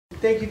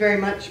Thank you very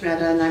much,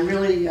 Meta, and I'm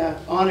really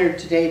honored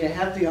today to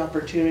have the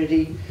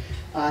opportunity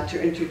to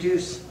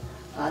introduce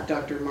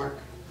Dr. Mark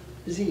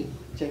Z.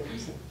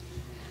 Jacobson.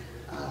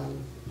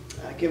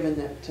 Given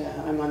that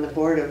I'm on the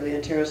board of the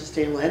Ontario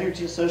Sustainable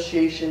Energy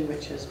Association,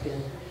 which has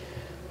been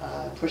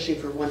pushing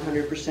for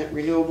 100%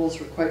 renewables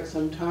for quite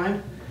some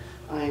time,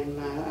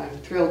 I'm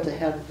thrilled to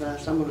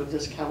have someone of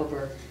this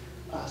caliber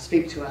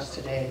speak to us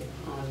today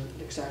on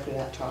exactly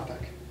that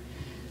topic.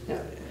 Now,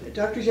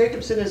 Dr.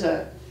 Jacobson is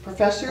a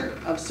professor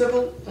of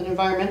civil and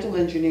environmental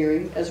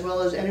engineering as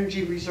well as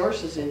energy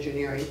resources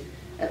engineering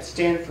at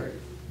Stanford.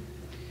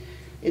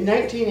 In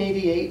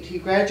 1988, he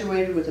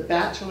graduated with a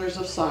Bachelor's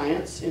of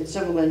Science in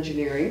Civil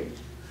Engineering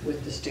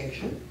with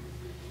distinction,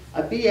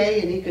 a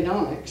BA in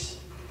Economics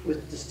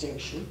with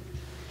distinction,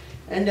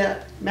 and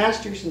a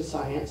Master's in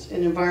Science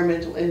in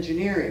Environmental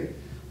Engineering,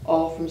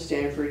 all from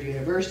Stanford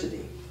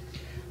University.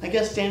 I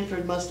guess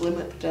Stanford must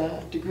limit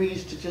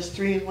degrees to just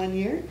 3 in 1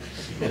 year.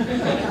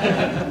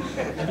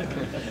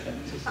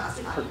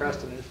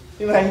 Procrastination.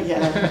 Right,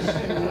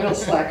 yeah, a real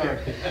slacker.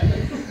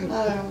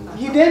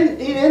 He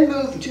then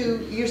moved to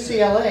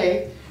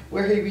UCLA,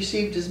 where he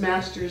received his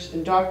master's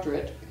and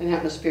doctorate in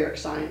atmospheric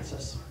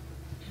sciences.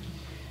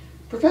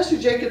 Professor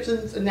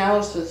Jacobson's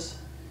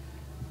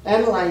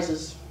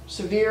analyzes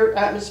severe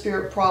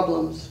atmospheric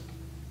problems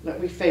that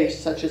we face,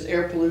 such as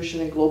air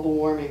pollution and global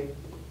warming.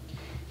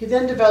 He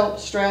then developed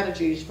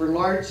strategies for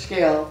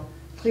large-scale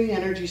clean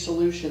energy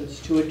solutions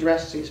to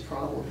address these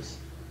problems.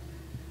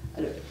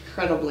 An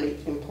incredibly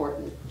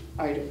important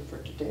item for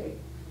today.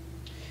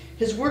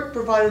 His work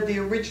provided the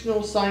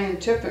original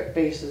scientific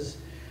basis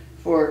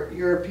for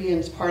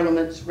European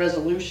Parliament's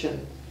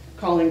resolution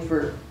calling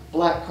for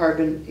black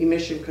carbon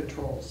emission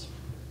controls.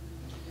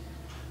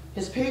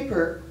 His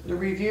paper, The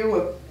Review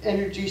of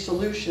Energy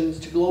Solutions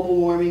to Global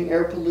Warming,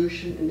 Air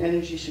Pollution, and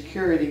Energy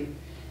Security,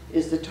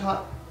 is the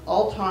top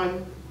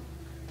all-time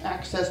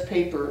access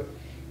paper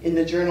in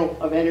the Journal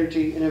of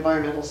Energy and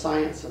Environmental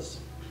Sciences.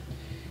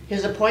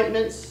 His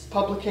appointments,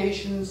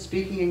 publications,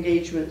 speaking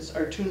engagements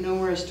are too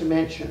numerous to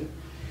mention.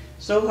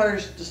 So are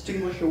his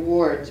distinguished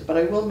awards, but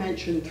I will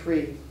mention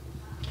 3.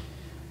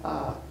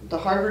 The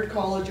Harvard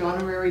College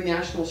Honorary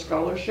National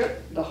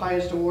Scholarship, the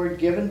highest award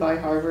given by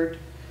Harvard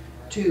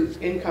to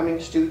incoming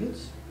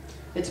students.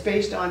 It's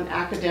based on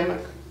academic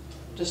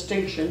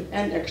distinction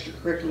and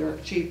extracurricular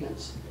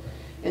achievements.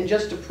 And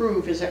just to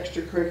prove his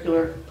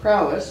extracurricular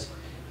prowess,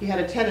 he had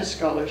a tennis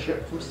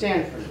scholarship from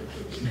Stanford.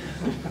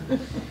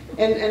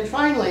 And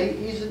finally,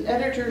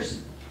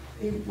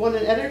 he won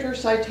an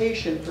editor's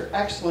citation for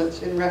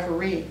excellence in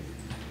refereeing.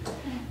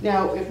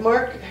 Now, if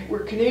Mark were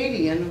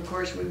Canadian, of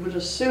course, we would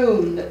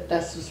assume that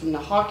this was from the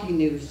Hockey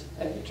News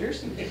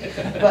editors.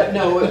 But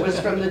no, it was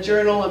from the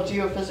Journal of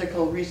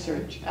Geophysical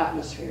Research,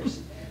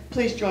 Atmospheres.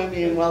 Please join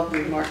me in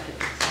welcoming Mark.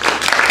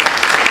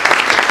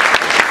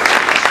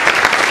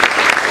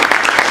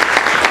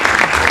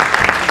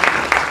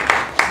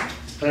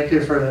 Thank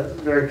you for that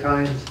very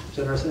kind,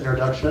 generous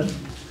introduction.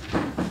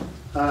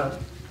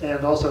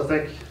 And also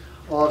thank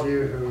all of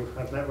you who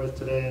I've met with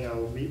today and I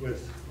will meet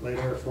with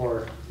later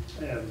for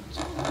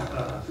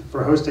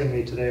hosting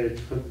me today,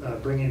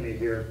 bringing me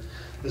here.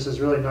 This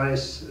is really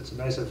nice. It's a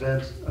nice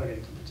event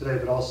today,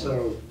 but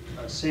also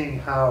seeing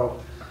how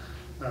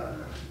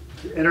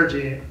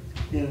energy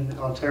in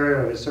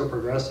Ontario is so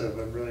progressive.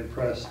 I'm really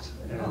impressed.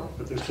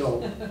 But there's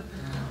still,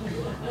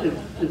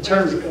 in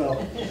terms of,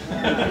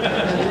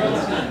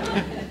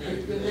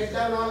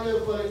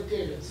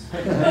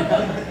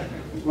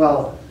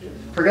 well,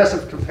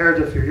 progressive compared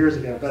to a few years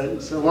ago, but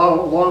it's a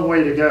long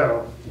way to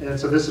go. And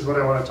so this is what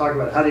I want to talk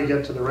about. How do you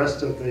get to the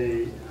rest of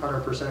the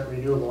 100%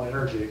 renewable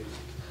energy?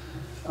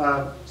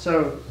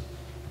 So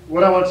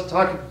what I want to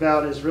talk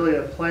about is really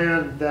a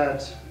plan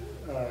that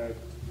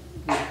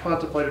we've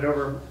contemplated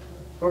over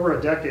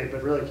a decade,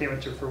 but really came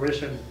into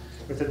fruition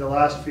within the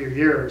last few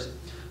years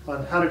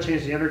on how to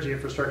change the energy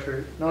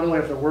infrastructure, not only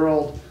of the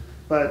world,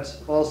 but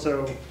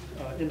also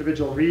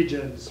individual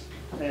regions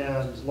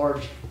and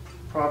large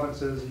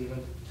provinces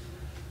even.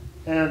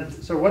 And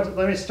so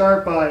let me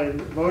start by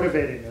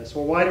motivating this.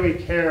 Well, why do we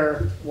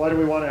care? Why do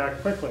we want to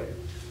act quickly?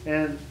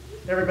 And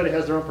everybody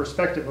has their own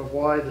perspective of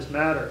why this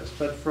matters.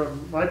 But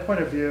from my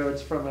point of view,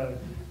 it's from an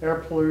air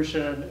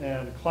pollution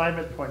and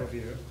climate point of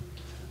view.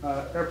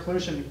 Air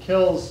pollution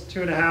kills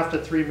 2.5 to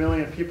 3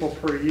 million people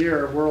per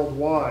year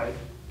worldwide.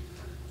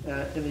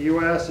 In the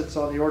US, it's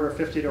on the order of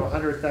 50 to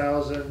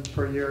 100,000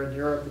 per year. In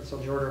Europe, it's on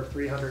the order of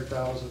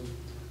 300,000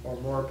 or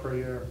more per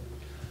year.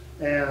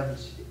 And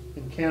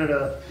in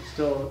Canada, it's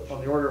still on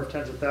the order of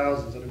tens of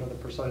thousands. I don't know the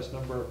precise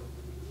number.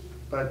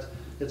 But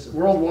it's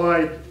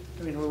worldwide.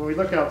 I mean, when we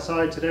look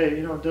outside today,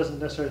 it doesn't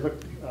necessarily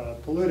look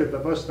polluted,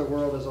 but most of the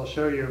world, as I'll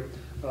show you,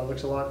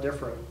 looks a lot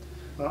different.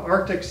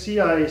 Arctic sea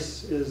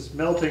ice is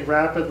melting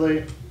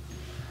rapidly,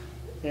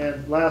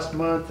 and last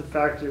month, in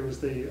fact, it was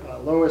the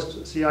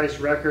lowest sea ice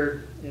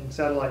record in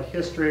satellite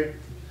history,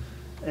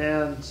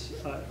 and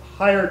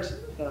higher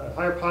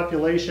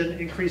population,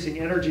 increasing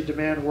energy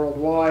demand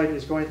worldwide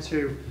is going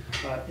to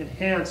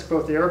enhance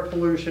both the air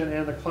pollution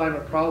and the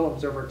climate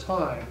problems over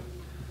time.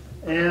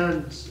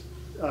 And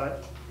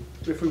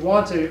if we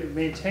want to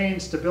maintain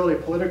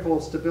stability, political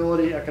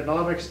stability,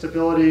 economic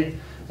stability,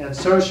 and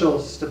social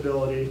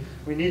stability,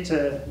 we need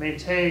to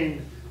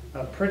maintain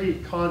pretty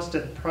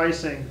constant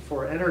pricing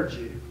for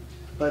energy.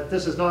 But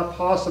this is not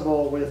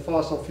possible with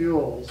fossil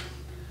fuels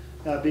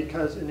and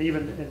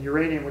even in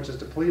uranium, which is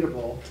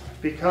depletable,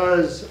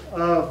 because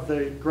of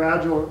the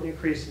gradual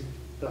increase in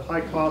the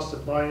high cost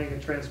of mining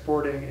and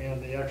transporting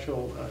and the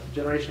actual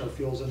generation of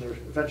fuels and their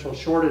eventual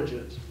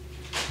shortages.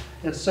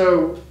 And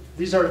so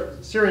these are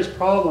serious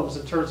problems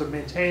in terms of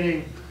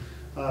maintaining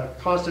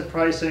constant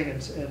pricing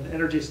and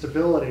energy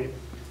stability,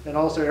 and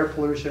also air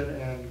pollution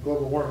and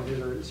global warming. These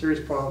are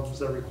serious problems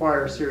that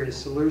require serious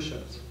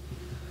solutions.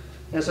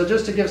 And so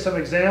just to give some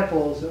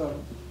examples,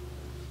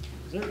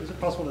 is it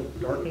possible to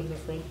darken the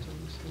front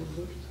just a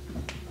little bit?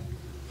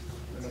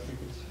 I don't think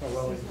it's how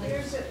well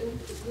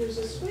There's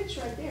a switch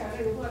right there. I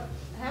don't know what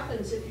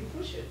happens if you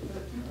push it,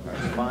 but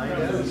Find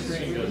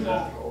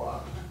out.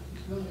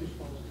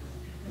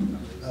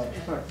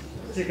 Oh,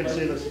 you can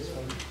see this. It's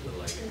fine.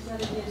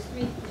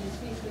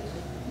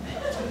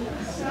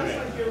 it sounds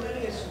like you're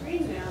letting a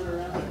screen down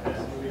around.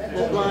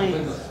 That's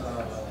mine.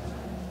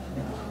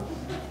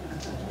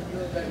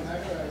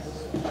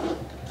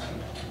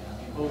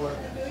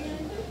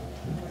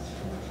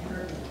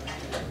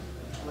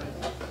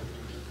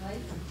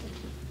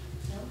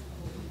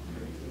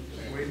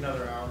 Wait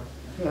another hour.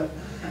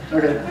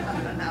 Okay.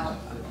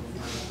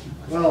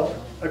 Well,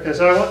 okay,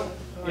 so I want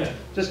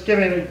just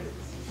giving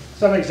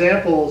some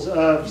examples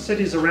of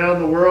cities around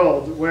the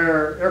world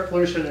where air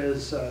pollution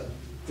is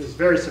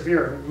very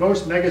severe.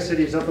 Most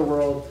megacities of the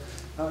world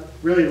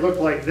really look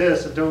like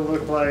this and don't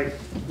look like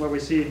what we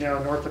see now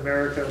in North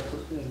America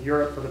and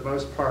Europe for the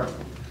most part.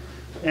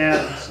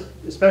 And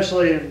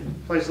especially in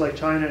places like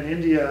China and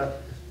India,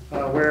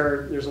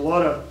 where there's a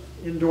lot of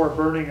indoor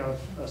burning of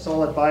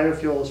solid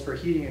biofuels for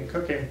heating and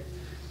cooking,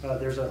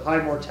 there's a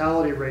high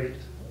mortality rate.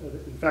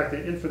 In fact,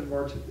 the infant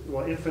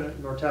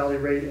mortality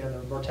rate and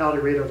the mortality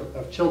rate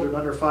of children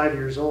under 5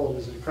 years old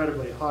is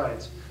incredibly high.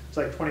 It's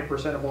like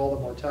 20% of all the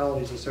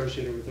mortalities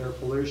associated with air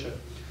pollution.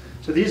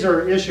 So these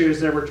are issues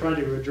that we're trying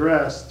to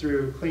address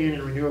through clean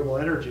and renewable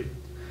energy.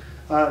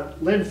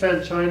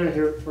 Linfen, China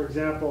here, for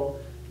example,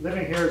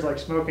 living here is like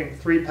smoking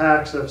 3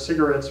 packs of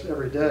cigarettes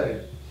every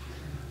day.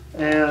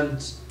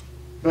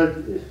 But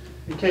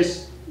in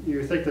case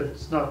you think that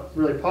it's not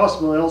really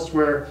possible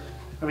elsewhere,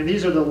 I mean,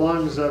 these are the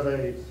lungs of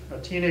a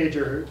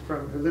teenager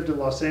who lived in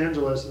Los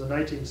Angeles in the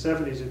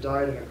 1970s who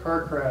died in a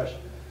car crash,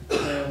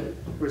 and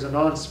was a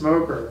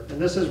non-smoker.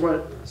 And this is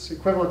what's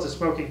equivalent to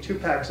smoking 2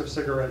 packs of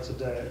cigarettes a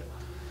day.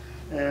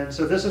 And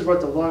so this is what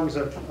the lungs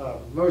of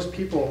most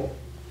people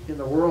in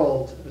the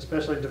world,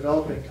 especially in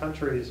developing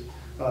countries,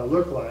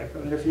 look like. I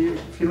mean, if you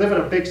live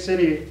in a big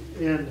city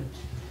in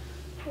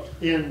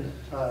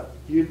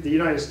the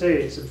United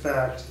States, in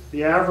fact,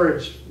 the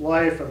average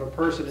life of a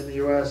person in the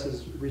U.S.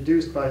 is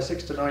reduced by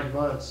 6 to 9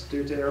 months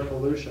due to air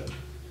pollution,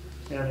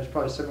 and it's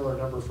probably a similar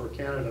number for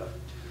Canada.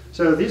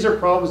 So these are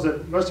problems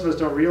that most of us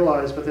don't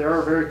realize, but they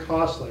are very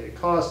costly. It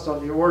costs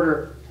on the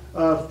order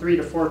of 3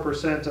 to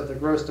 4% of the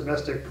gross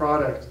domestic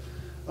product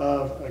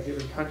of a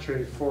given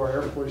country for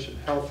air pollution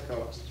health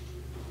costs.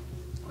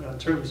 In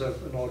terms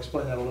of, and I'll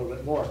explain that a little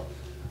bit more.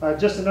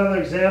 Just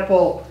another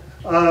example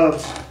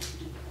of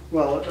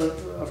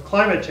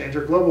climate change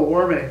or global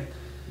warming.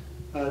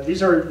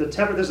 This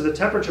is the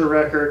temperature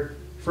record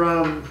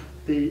from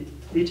the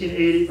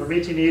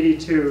 1880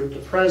 to the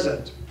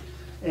present,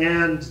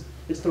 and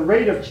it's the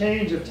rate of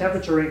change of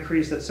temperature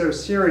increase that's so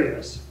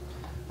serious.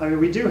 I mean,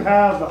 we do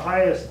have the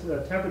highest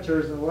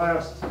temperatures in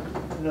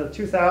the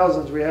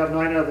 2000s. We have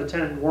 9 out of the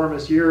 10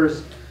 warmest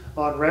years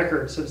on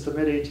record since the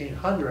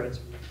mid-1800s.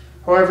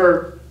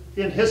 However,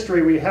 in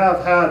history, we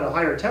have had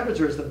higher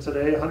temperatures than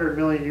today. 100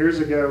 million years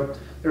ago,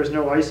 there was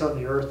no ice on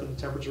the Earth and the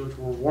temperatures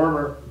were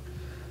warmer.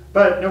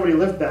 But nobody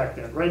lived back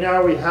then. Right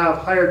now, we have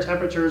higher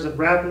temperatures and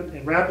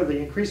rapidly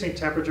increasing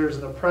temperatures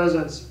in the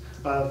presence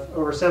of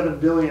over 7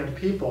 billion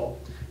people.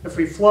 If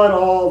we melt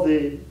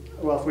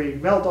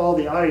all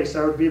the ice,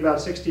 that would be about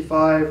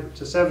 65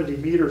 to 70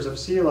 meters of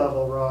sea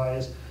level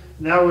rise.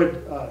 And that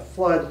would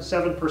flood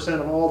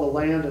 7% of all the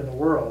land in the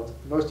world.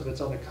 Most of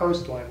it's on the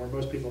coastline where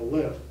most people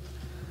live.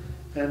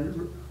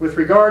 And with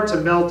regard to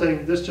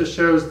melting, this just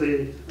shows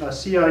the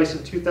sea ice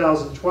in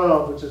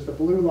 2012, which is the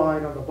blue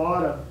line on the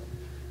bottom.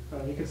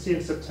 You can see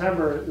in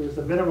September it was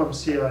the minimum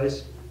sea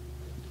ice,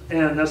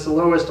 and that's the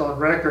lowest on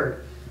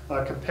record,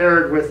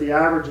 compared with the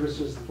average, which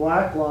is the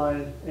black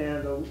line,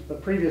 and the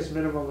previous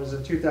minimum was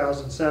in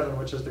 2007,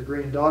 which is the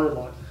green dotted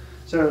line.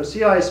 So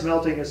sea ice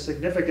melting is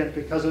significant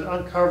because it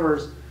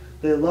uncovers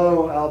the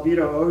low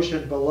albedo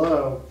ocean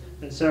below,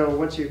 and so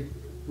once you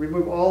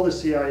remove all the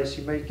sea ice,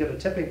 you may get a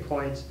tipping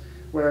point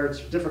where it's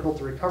difficult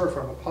to recover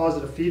from, a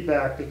positive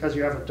feedback, because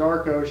you have a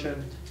dark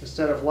ocean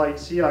instead of light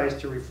sea ice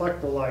to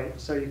reflect the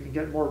light, so you can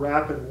get more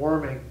rapid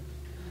warming,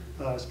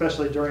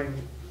 especially during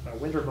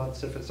winter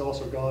months if it's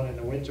also gone in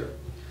the winter.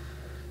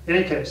 In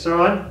any case,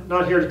 so I'm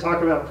not here to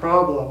talk about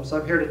problems,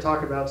 I'm here to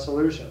talk about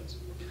solutions.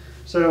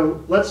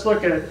 So let's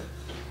look at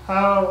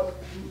how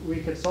we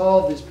could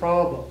solve these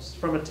problems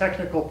from a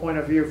technical point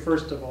of view,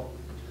 first of all.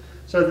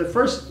 So the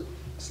first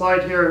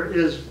slide here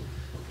is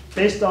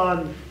based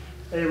on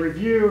a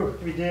review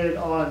we did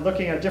on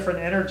looking at different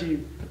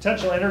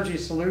potential energy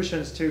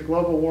solutions to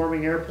global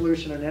warming, air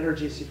pollution, and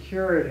energy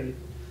security.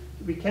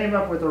 We came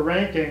up with a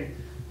ranking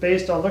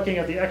based on looking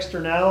at the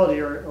externality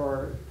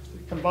or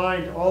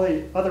combined all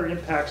the other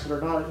impacts that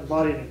are not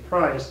embodied in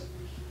price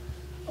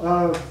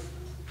of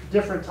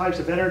different types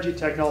of energy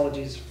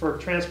technologies for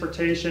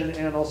transportation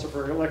and also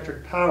for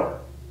electric power.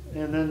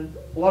 And then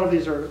a lot of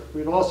these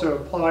we'd also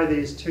apply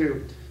these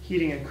to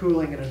heating and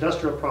cooling and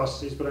industrial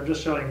processes, but I'm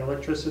just showing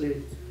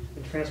electricity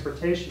and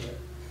transportation here.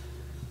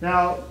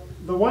 Now,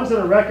 the ones that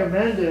are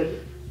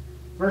recommended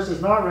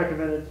versus not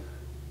recommended,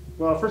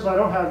 well, first of all, I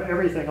don't have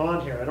everything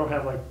on here. I don't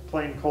have like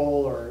plain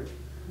coal or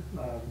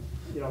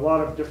a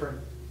lot of different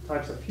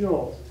types of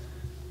fuels.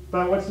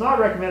 But what's not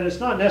recommended,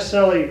 it's not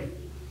necessarily,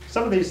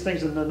 some of these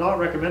things in the not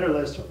recommended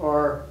list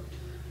are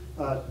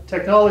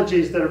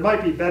technologies that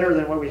might be better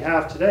than what we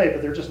have today,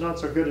 but they're just not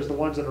so good as the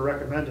ones that are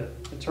recommended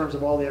in terms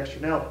of all the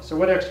externalities. So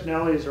what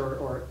externalities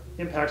or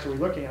impacts are we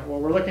looking at? Well,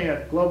 we're looking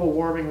at global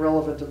warming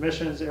relevant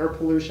emissions, air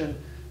pollution,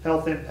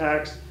 health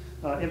impacts,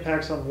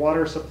 impacts on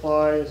water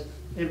supplies,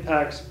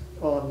 impacts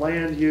on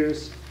land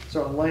use.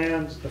 So on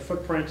land, the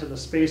footprint and the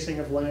spacing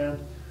of land.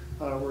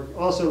 We're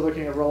also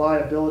looking at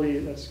reliability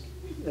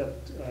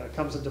that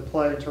comes into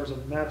play in terms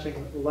of matching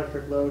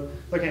electric load,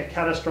 looking at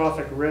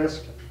catastrophic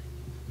risk,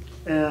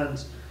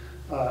 and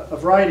a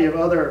variety of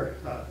other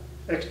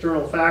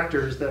external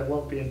factors that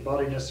won't be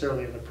embodied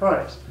necessarily in the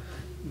price.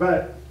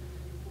 But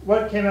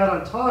what came out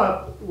on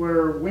top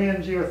were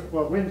wind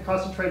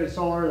concentrated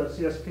solar, that's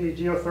CSP,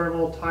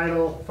 geothermal,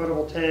 tidal,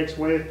 photovoltaics,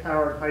 wave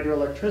power, and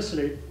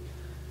hydroelectricity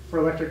for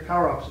electric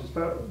power options.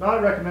 But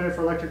not recommended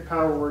for electric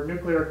power were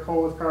nuclear,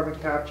 coal with carbon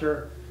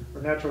capture,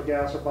 or natural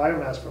gas or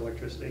biomass for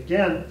electricity.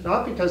 Again,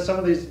 not because some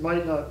of these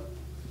might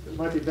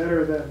be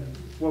better than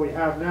what we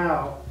have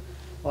now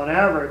on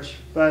average,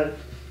 but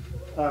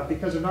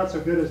because they're not so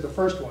good as the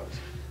first ones.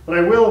 But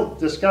I will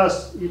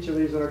discuss each of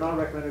these that are not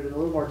recommended in a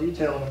little more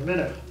detail in a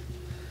minute.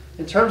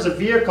 In terms of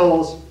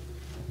vehicles,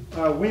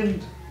 when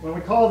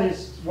we call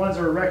these ones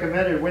that are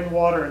recommended, wind,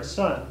 water, and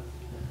sun.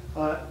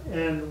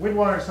 And wind,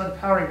 water, and sun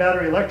powering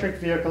battery electric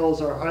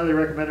vehicles are highly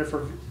recommended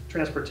for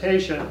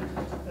transportation,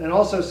 and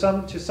also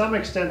to some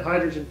extent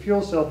hydrogen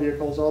fuel cell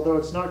vehicles, although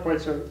it's not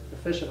quite so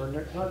efficient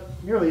or not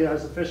nearly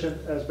as efficient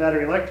as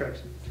battery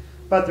electrics,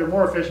 but they're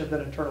more efficient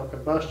than internal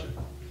combustion.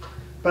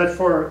 But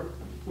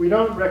we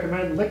don't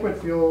recommend liquid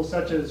fuels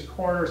such as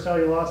corn or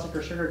cellulosic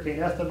or sugarcane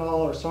ethanol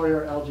or soy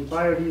or algae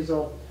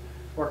biodiesel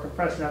or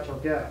compressed natural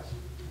gas.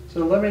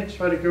 So let me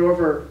try to go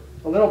over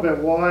a little bit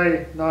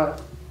why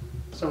not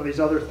some of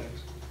these other things.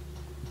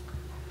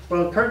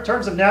 Well, in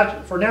terms of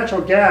for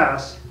natural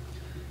gas,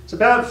 it's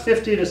about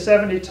 50 to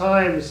 70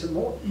 times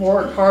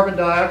more carbon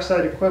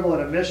dioxide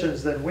equivalent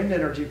emissions than wind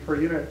energy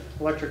per unit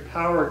electric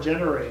power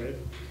generated.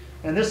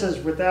 And this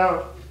is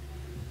without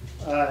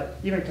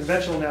even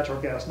conventional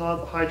natural gas,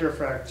 not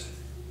hydrofracked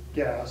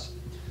gas.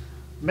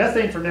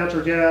 Methane from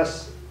natural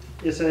gas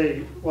is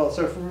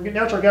so from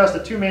natural gas,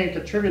 the two main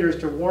contributors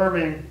to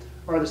warming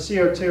are the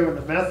CO2 and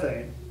the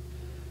methane.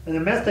 And the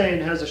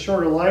methane has a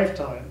shorter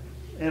lifetime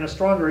and a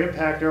stronger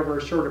impact over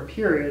a shorter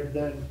period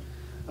than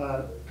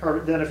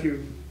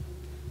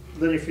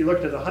if you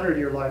looked at a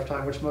 100-year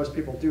lifetime, which most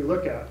people do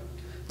look at.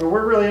 But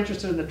we're really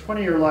interested in the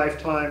 20-year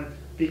lifetime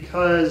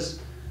because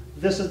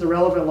this is the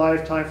relevant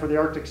lifetime for the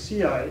Arctic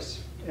sea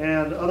ice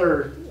and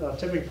other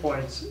tipping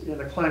points in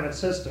the climate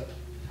system.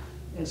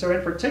 And so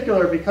in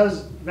particular,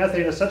 because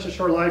methane has such a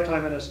short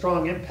lifetime and a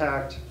strong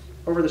impact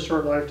over the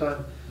short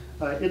lifetime,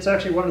 it's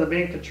actually one of the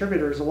main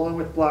contributors, along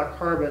with black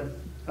carbon,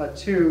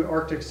 to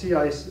Arctic sea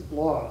ice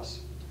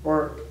loss.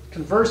 Or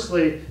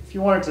conversely, if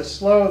you wanted to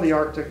slow the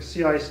Arctic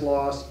sea ice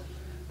loss,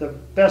 the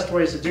best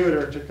ways to do it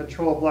are to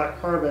control black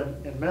carbon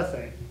and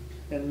methane.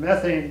 And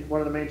methane,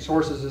 one of the main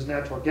sources is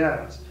natural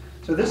gas.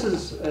 So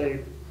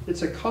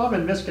it's a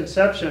common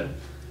misconception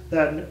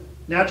that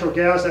natural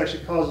gas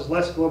actually causes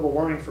less global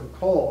warming from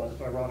coal,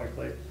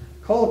 ironically.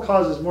 Coal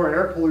causes more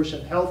air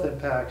pollution health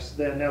impacts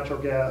than natural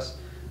gas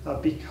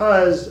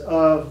because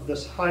of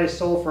this high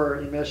sulfur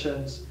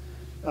emissions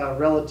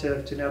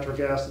relative to natural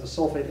gas and the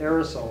sulfate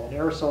aerosol. And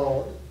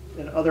aerosol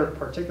and other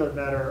particulate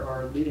matter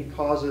are leading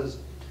causes,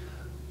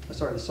 the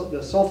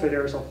sulfate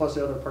aerosol plus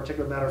the other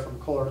particulate matter from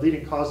coal are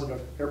leading causes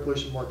of air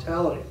pollution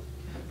mortality.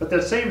 But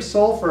that same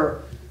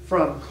sulfur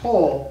from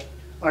coal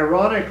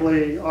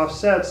ironically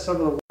offsets some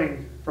of the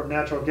warming from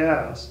natural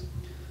gas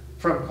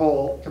from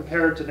coal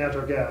compared to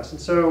natural gas.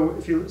 And so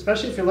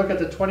especially if you look at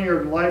the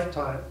 20-year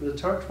lifetime, the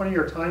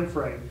 20-year time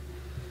frame,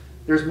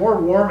 there's more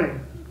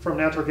warming from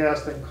natural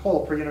gas than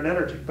coal per unit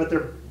energy, but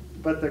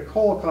the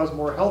coal caused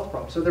more health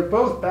problems. So they're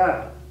both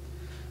bad.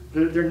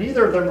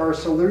 Neither of them are a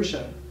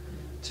solution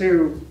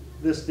to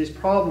these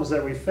problems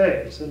that we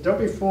face. And don't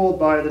be fooled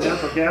by the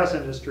natural gas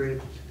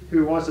industry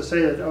who wants to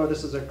say that, oh,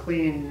 this is a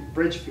clean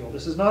bridge fuel.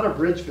 This is not a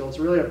bridge fuel. It's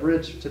really a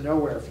bridge to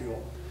nowhere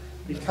fuel.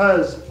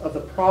 because of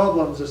the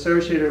problems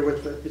associated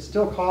with it. It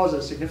still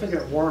causes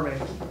significant warming,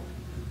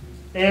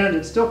 and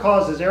it still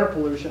causes air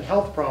pollution,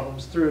 health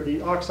problems through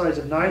the oxides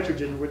of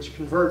nitrogen, which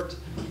convert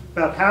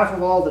about half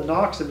of all the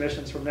NOx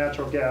emissions from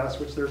natural gas,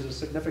 which there's a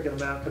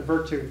significant amount,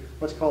 convert to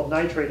what's called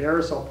nitrate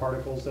aerosol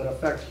particles that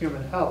affect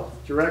human health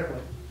directly.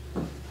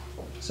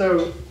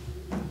 So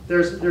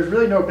there's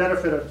really no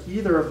benefit of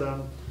either of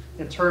them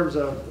in terms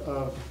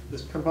of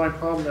this combined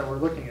problem that we're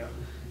looking at.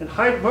 And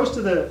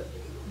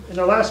in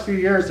the last few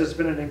years, there's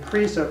been an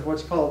increase of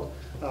what's called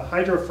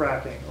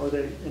hydrofracking, or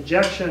the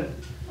injection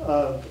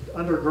of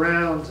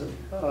underground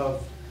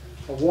of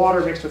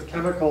water mixed with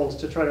chemicals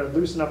to try to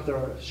loosen up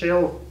the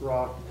shale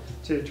rock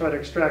to try to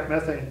extract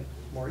methane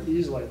more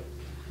easily.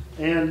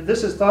 And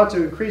this is thought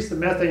to increase the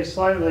methane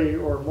slightly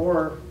or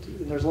more,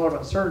 and there's a lot of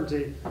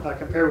uncertainty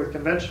compared with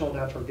conventional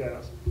natural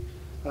gas.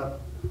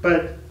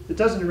 But it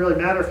doesn't really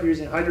matter if you're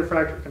using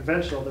hydrofracked or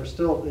conventional, they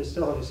still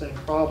have the same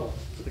problem.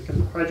 But the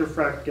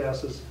hydrofracked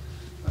gas is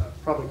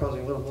probably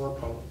causing a little more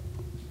problem.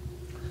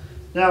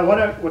 Now,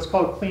 what's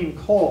called clean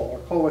coal, or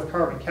coal with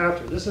carbon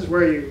capture. This is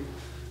where you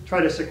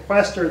try to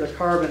sequester the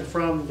carbon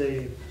from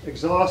the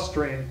exhaust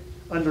stream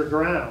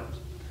underground.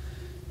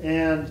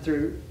 And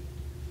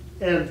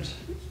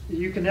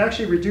you can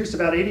actually reduce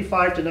about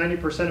 85 to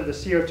 90% of the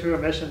CO2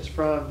 emissions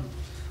from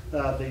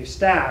the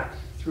stack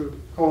through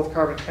coal with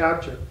carbon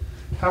capture.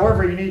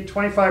 However, you need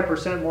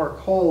 25% more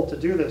coal to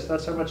do this.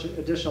 That's how much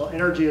additional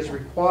energy is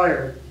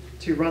required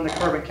to run the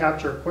carbon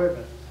capture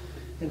equipment.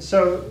 And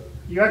so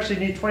you actually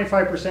need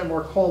 25%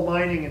 more coal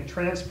mining and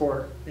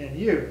transport and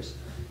use.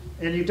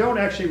 And you don't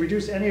actually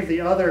reduce any of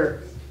the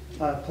other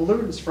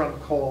pollutants from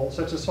coal,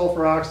 such as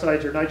sulfur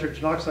oxides or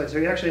nitrogen oxides. So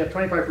you actually have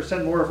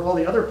 25% more of all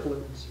the other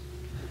pollutants.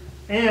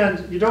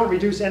 And you don't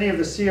reduce any of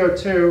the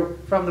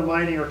CO2 from the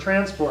mining or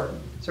transport.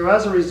 So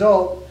as a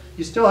result,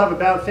 you still have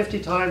about 50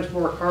 times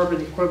more carbon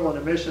equivalent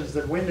emissions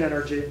than wind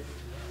energy,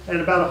 and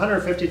about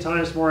 150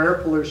 times more air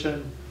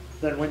pollution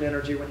than wind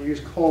energy when you use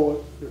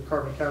coal with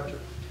carbon capture.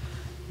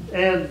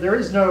 And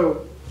there's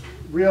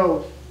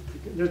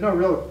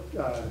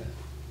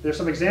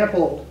some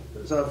examples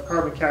of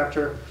carbon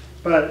capture,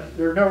 but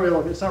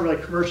it's not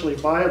really commercially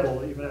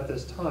viable even at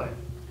this time.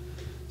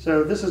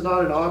 So this is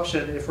not an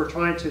option if we're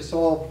trying to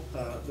solve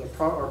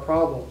our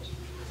problems.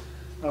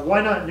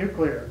 Why not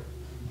nuclear?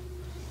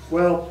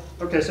 Well,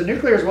 okay, so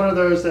nuclear is one of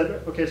those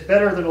that, okay, it's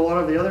better than a lot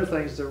of the other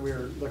things that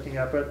we're looking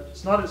at, but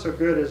it's not so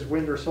good as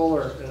wind or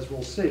solar, as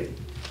we'll see.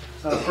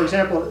 For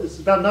example, it's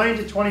about 9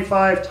 to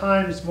 25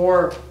 times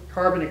more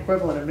carbon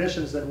equivalent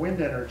emissions than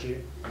wind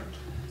energy,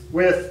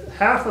 with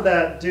half of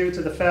that due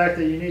to the fact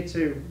that you need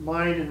to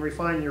mine and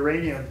refine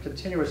uranium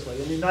continuously.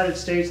 In the United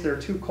States, there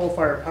are 2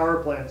 coal-fired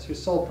power plants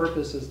whose sole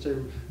purpose is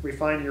to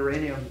refine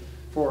uranium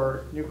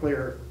for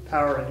nuclear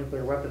power and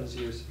nuclear weapons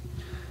use.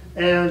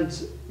 And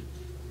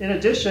in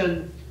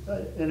addition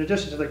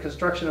to the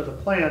construction of the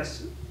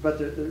plants, but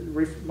the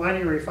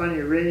mining and refining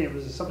uranium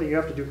is something you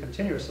have to do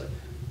continuously.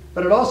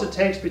 But it also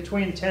takes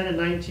between 10 and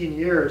 19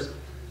 years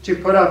to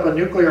put up a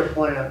nuclear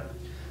plant.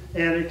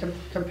 And it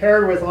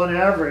compared with, on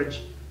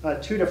average,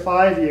 2 to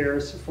 5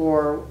 years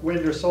for wind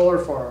or solar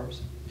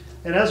farms.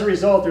 And as a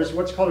result, there's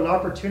what's called an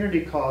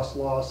opportunity cost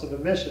loss of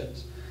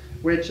emissions,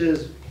 which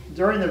is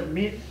during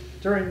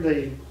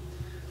the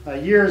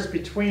years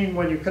between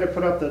when you could have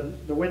put up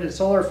the wind and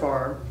solar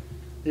farm,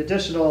 the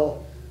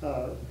additional,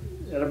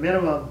 at a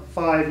minimum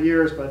 5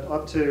 years, but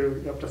up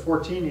to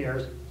 14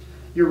 years,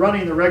 you're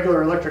running the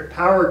regular electric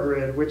power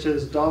grid, which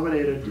is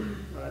dominated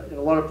in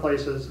a lot of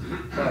places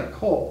by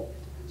coal.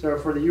 So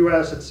for the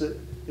U.S., it's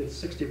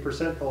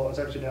 60% coal. It's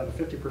actually down to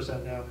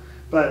 50% now.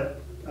 But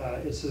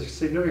it's a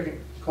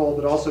significant coal,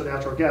 but also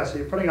natural gas. So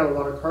you're putting out a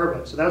lot of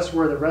carbon. So that's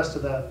where the rest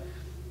of that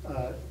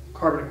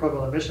carbon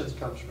equivalent emissions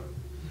comes from.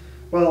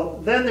 Well,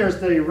 then there's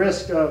the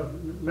risk of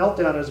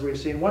meltdown, as we've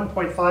seen.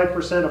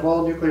 1.5% of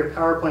all nuclear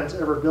power plants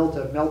ever built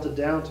have melted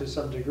down to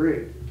some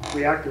degree.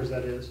 Reactors,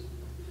 that is.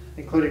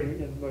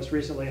 Including, most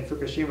recently in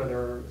Fukushima, there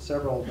are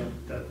several of them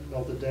that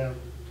melted down.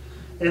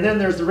 And then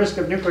there's the risk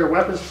of nuclear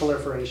weapons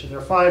proliferation. There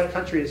are 5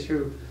 countries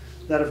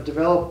that have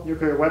developed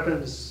nuclear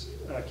weapons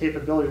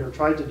capability, or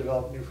tried to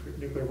develop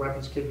nuclear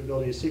weapons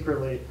capability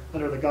secretly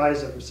under the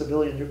guise of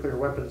civilian nuclear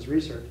weapons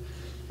research.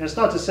 And it's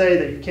not to say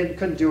that you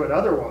couldn't do it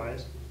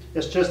otherwise.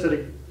 It's just that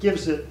it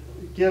gives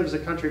a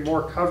country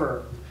more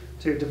cover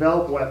to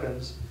develop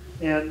weapons.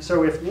 And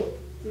so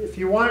if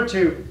you wanted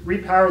to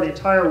repower the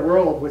entire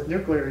world with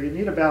nuclear, you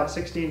need about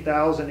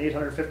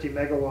 16,850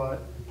 megawatt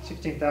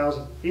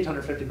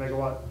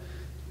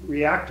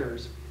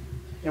reactors.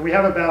 And we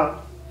have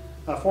about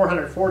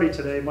 440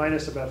 today,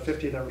 minus about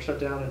 50 that were shut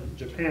down in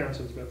Japan,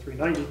 so it's about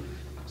 390.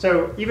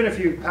 So even if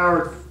you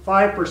powered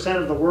 5%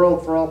 of the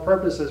world for all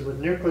purposes with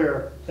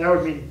nuclear, that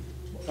would mean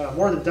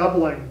more than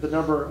doubling the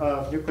number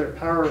of nuclear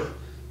power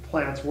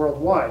plants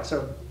worldwide.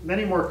 So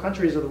many more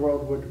countries of the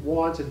world would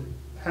want to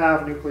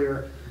have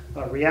nuclear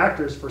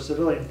reactors for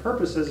civilian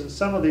purposes, and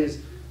some of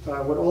these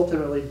would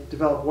ultimately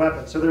develop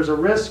weapons. So there's a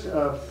risk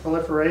of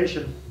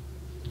proliferation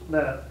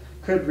that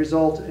could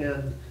result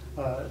in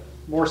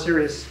more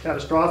serious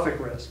catastrophic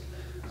risk.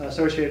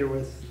 associated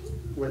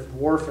with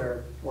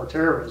warfare or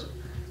terrorism.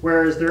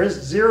 Whereas there is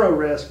zero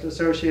risk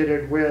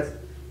associated with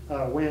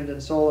wind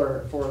and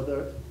solar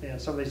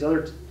and some of these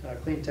other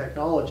clean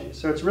technologies.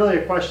 So it's really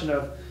a question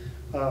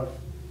of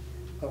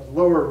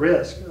lower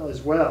risk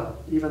as well,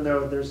 even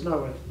though there's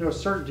no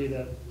certainty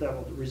that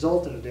will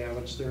result in a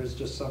damage. There is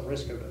just some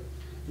risk of it.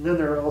 And then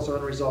there are also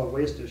unresolved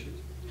waste issues.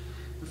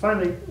 And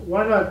finally,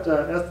 why not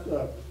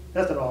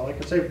ethanol? I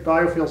could say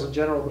biofuels in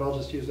general, but I'll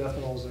just use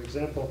ethanol as an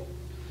example.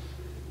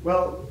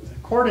 Well,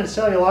 corn and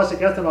cellulosic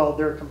ethanol,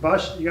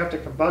 you have to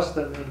combust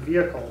them in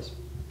vehicles.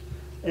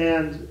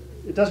 And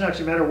it doesn't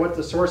actually matter what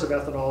the source of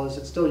ethanol is,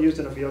 it's still used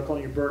in a vehicle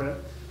and you burn it.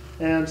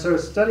 And so a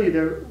study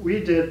that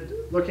we did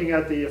looking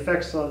at the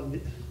effects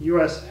on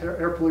US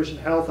air pollution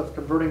health of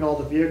converting all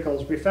the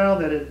vehicles, we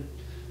found that in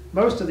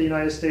most of the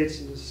United States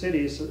and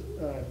cities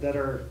that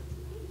are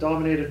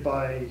dominated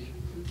by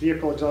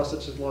vehicle exhaust,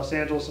 such as Los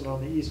Angeles and on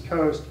the East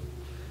Coast,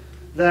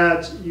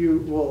 that you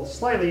will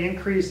slightly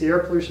increase the air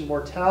pollution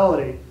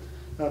mortality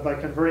by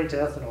converting to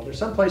ethanol. There's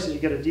some places you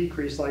get a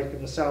decrease, like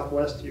in the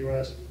Southwest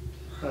US,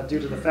 due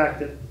to the fact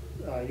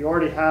that you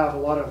already have a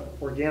lot of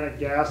organic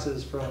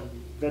gases from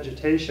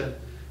vegetation,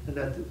 and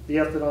that the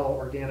ethanol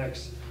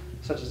organics,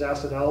 such as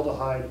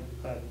acetaldehyde,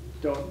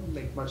 don't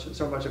make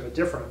so much of a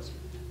difference.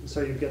 And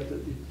so you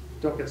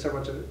don't get so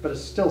much of it, but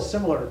it's still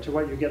similar to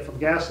what you get from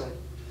gasoline.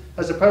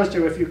 As opposed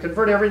to if you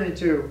convert everything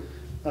to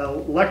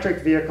electric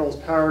vehicles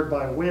powered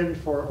by wind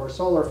or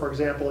solar, for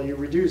example, you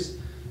reduce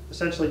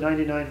essentially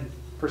 99%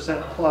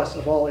 plus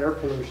of all air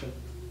pollution.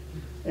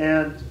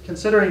 And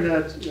considering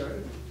that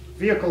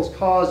vehicles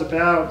cause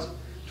about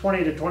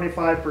 20 to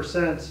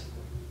 25%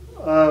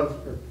 of,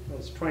 or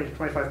it's 20 to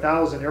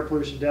 25,000 air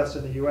pollution deaths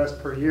in the US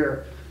per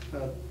year,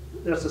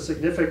 that's a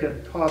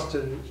significant cost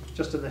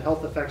just in the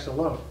health effects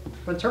alone.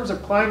 But in terms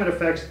of climate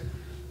effects,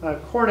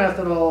 corn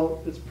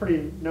ethanol, it's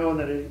pretty known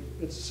that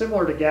it's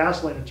similar to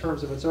gasoline in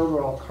terms of its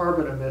overall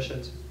carbon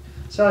emissions.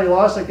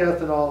 Cellulosic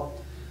ethanol,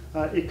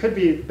 it could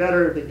be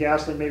better than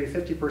gasoline, maybe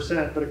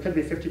 50%, but it could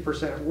be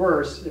 50%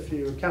 worse if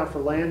you account for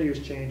land use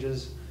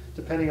changes,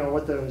 depending on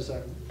what those,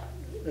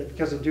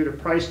 because of due to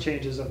price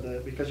changes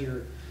because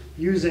you're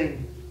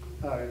using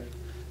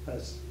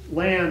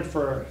land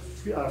for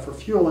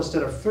fuel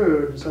instead of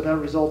food, so that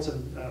results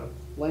in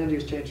land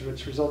use changes,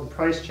 which result in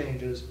price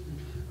changes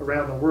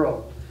around the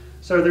world.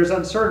 So there's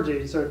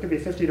uncertainty, so it could be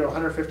 50 to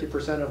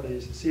 150% of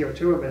these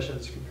CO2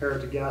 emissions compared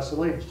to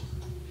gasoline.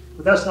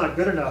 But that's not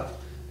good enough,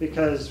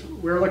 because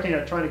we're looking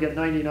at trying to get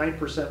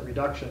 99%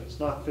 reductions,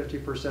 not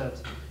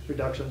 50%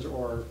 reductions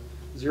or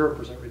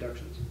 0%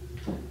 reductions.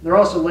 There are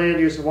also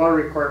land use and water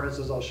requirements,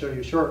 as I'll show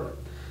you shortly.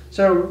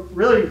 So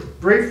really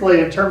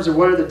briefly, in terms of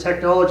what are the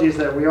technologies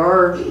that we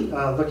are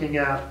looking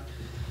at,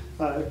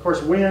 of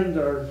course wind,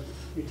 or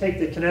you take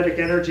the kinetic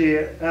energy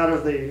out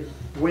of the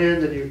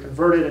wind and you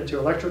convert it into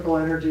electrical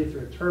energy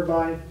through a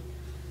turbine.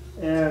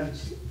 And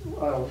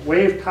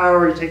wave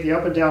power, you take the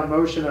up and down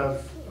motion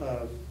of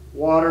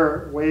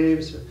water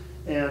waves,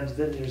 and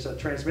then there's a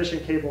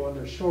transmission cable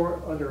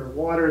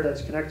underwater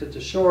that's connected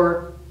to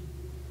shore.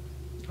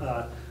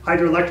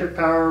 Hydroelectric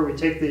power, we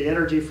take the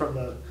energy from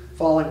the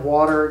falling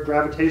water,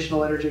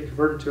 gravitational energy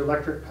converted to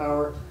electric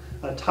power.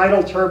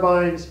 Tidal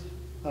turbines,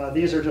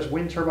 these are just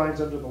wind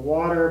turbines under the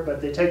water,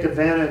 but they take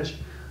advantage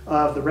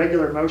of the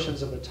regular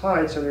motions of the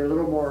tide, so they're a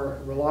little more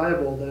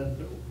reliable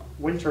than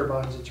wind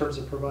turbines in terms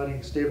of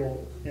providing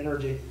stable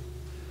energy.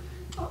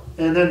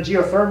 And then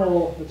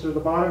geothermal, which are the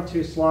bottom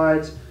two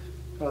slides.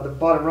 The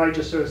bottom right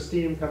just shows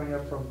steam coming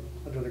up from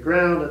under the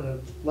ground, and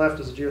the left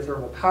is a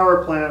geothermal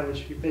power plant,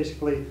 which you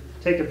basically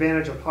take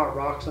advantage of hot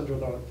rocks under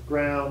the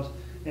ground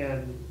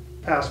and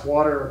pass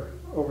water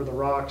over the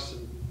rocks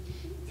and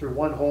through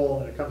one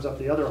hole, and it comes up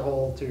the other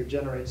hole to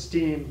generate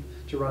steam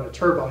to run a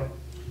turbine.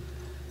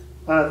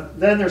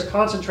 Then there's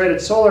concentrated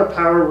solar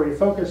power, where you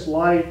focus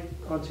light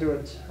onto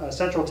a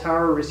central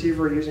tower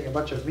receiver using a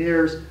bunch of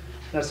mirrors. In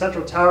that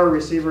central tower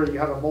receiver, you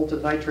have a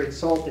molten nitrate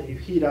salt that you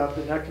heat up,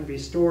 and that can be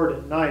stored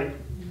at night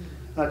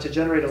to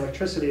generate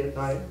electricity at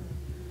night.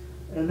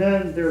 And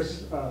then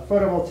there's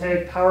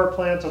photovoltaic power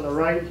plants on the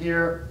right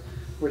here,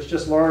 which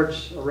just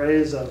large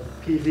arrays of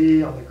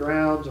PV on the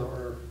ground,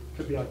 or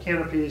could be on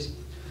canopies,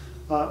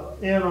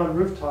 and on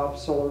rooftop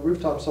solar.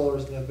 Rooftop solar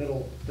is in the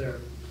middle there.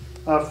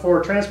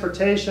 For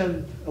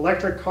transportation,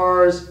 electric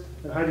cars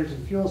and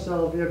hydrogen fuel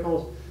cell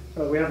vehicles,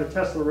 we have the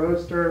Tesla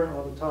Roadster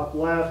on the top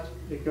left.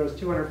 It goes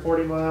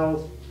 240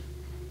 miles,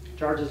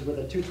 charges with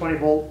a 220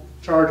 volt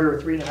charger,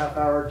 a 3.5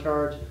 hour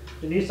charge.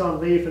 The Nissan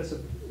Leaf,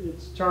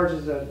 it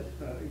charges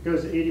it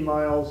goes 80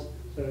 miles,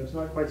 so it's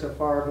not quite so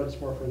far, but it's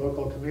more for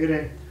local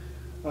commuting.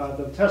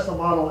 The Tesla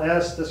Model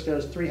S, this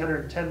goes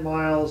 310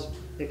 miles.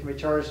 It can be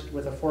charged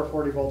with a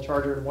 440 volt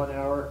charger in 1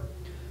 hour.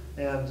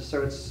 And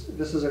so this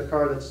is a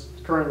car that's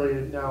currently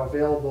now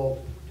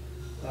available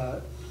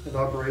and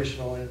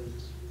operational,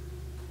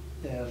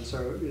 and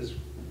so is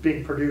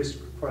being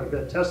produced quite a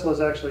bit. Tesla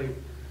is actually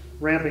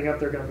ramping up.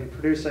 They're going to be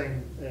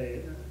producing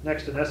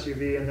next an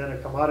SUV and then a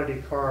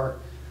commodity car.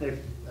 They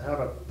have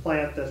a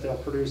plant that they'll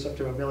produce up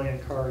to 1 million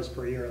cars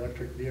per year,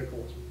 electric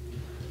vehicles.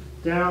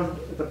 down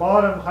at the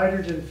bottom,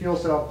 hydrogen fuel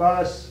cell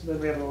bus. Then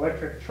we have an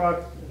electric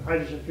truck and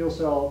hydrogen fuel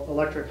cell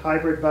electric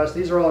hybrid bus.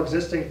 These are all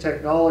existing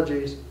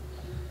technologies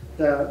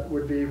that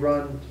would be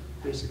run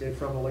basically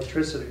from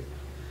electricity.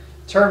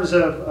 In terms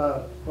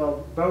of,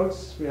 well,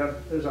 boats,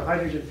 there's a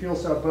hydrogen fuel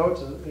cell boat,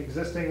 an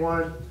existing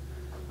one.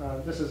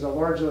 This is a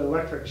largely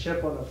electric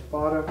ship on the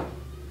bottom.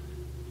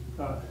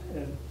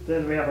 And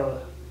then we have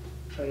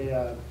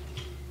a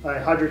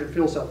hydrogen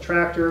fuel cell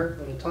tractor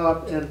on the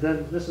top, and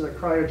then this is a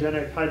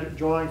cryogenic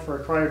drawing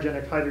for a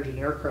cryogenic hydrogen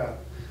aircraft.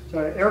 So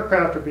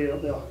aircraft would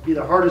be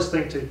the hardest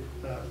thing to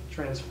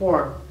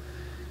transform,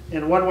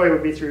 and one way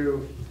would be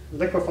through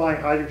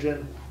liquefying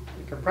hydrogen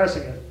and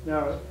compressing it.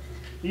 Now,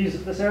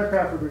 this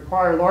aircraft would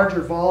require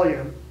larger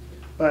volume,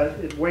 but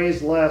it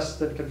weighs less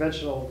than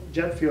conventional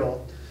jet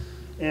fuel,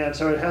 and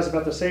so it has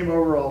about the same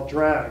overall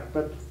drag.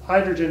 But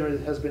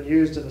hydrogen has been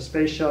used in the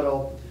space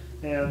shuttle,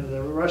 and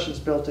the Russians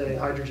built a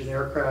hydrogen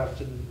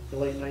aircraft in the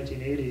late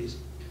 1980s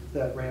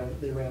that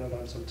they ran it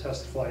on some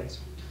test flights.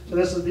 So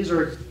these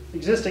are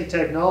existing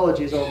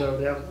technologies,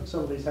 although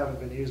some of these haven't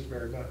been used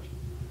very much.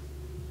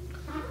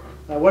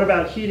 What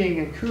about heating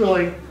and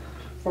cooling?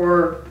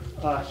 For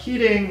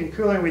heating and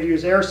cooling, we'd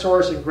use air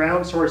source and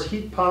ground source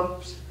heat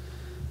pumps,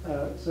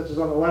 such as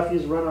on the left,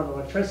 these run on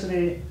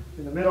electricity.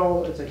 In the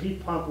middle, it's a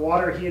heat pump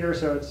water heater,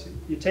 so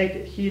you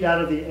take heat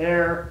out of the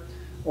air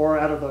or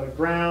out of the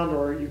ground,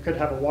 or you could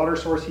have a water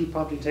source heat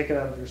pump. You take it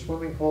out of your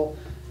swimming pool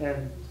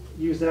and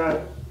use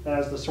that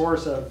as the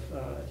source of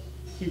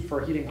heat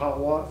for heating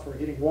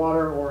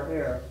water or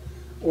air.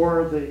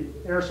 Or the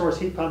air source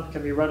heat pump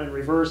can be run in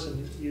reverse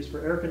and used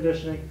for air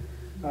conditioning.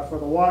 For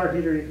the water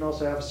heater, you can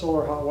also have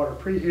solar hot water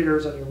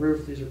preheaters on your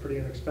roof. These are pretty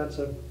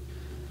inexpensive.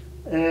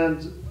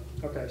 And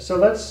okay,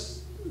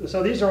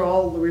 so these are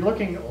all, we're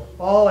looking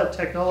all at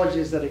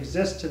technologies that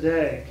exist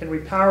today. Can we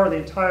power the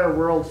entire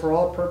world for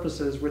all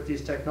purposes with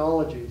these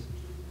technologies?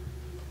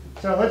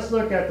 So let's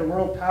look at the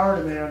world power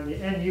demand, the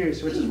end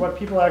use, which is what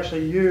people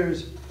actually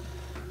use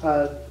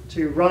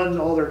to run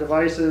all their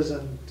devices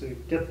and to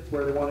get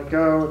where they want to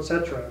go,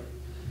 etc.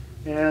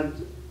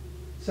 And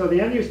so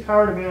the end use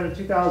power demand in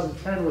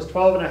 2010 was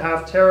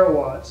 12.5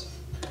 terawatts.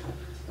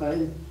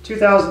 In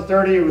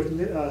 2030,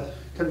 with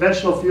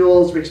conventional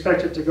fuels, we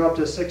expect it to go up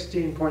to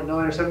 16.9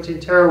 or 17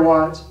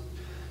 terawatts.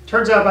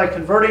 Turns out by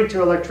converting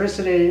to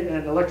electricity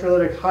and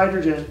electrolytic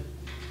hydrogen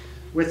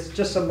with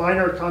just some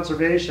minor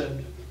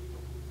conservation,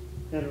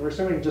 and we're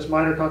assuming just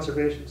minor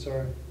conservation,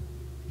 sorry,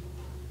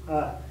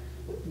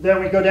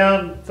 then we go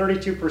down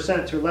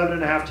 32% to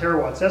 11.5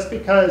 terawatts. That's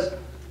because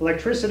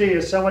electricity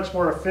is so much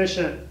more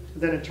efficient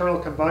than internal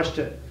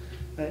combustion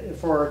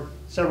for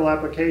several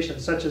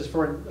applications, such as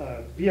for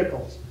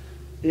vehicles.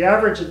 The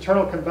average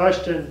internal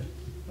combustion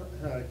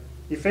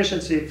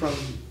efficiency from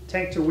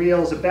tank to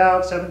wheel is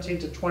about 17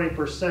 to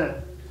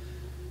 20%.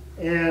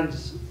 And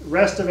the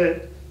rest of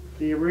it,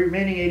 the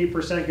remaining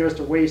 80% goes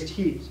to waste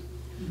heat.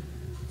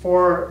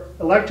 For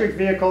electric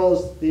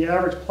vehicles, the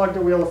average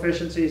plug-to-wheel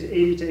efficiency is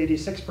 80 to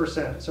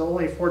 86%, so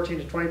only 14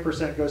 to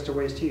 20% goes to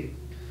waste heat.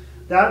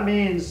 That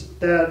means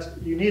that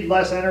you need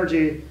less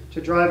energy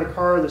to drive a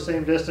car the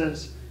same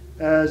distance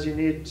as you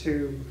need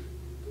to,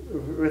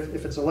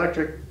 if it's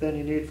electric, than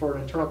you need for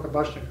an internal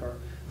combustion car.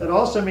 That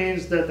also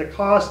means that the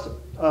cost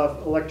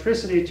of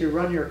electricity to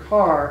run your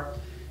car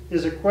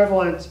is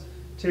equivalent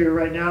to,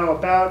 right now,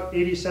 about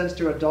 80 cents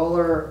to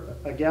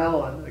 $1 a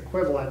gallon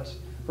equivalent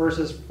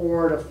versus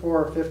 $4 to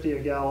 $4.50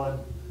 a gallon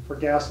for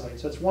gasoline.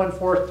 So it's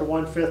 1/4 to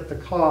 1/5 the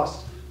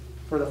cost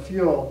for the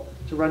fuel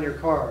to run your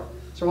car.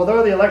 So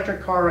although the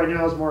electric car right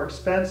now is more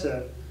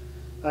expensive,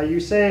 you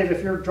save,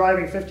 if you're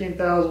driving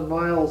 15,000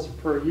 miles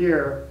per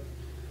year,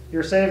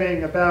 you're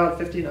saving about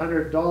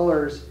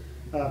 $1,500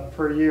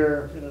 per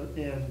year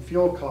in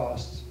fuel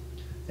costs.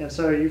 And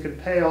so you can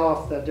pay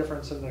off that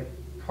difference in the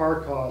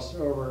car costs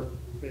over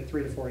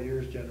 3 to 4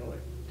 years generally.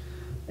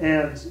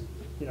 And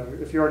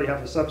if you already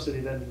have the subsidy,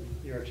 then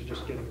you're actually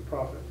just getting a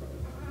profit from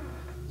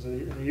it. So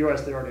in the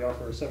US, they already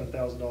offer a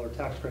 $7,000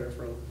 tax credit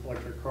for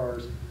electric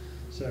cars.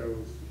 So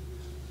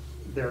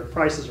their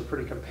prices are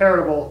pretty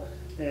comparable,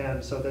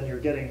 and so then you're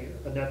getting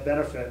a net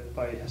benefit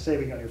by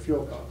saving on your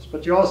fuel costs.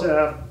 But you also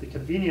have the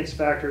convenience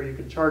factor. You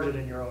can charge it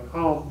in your own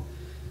home,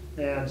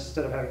 and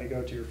instead of having to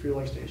go to your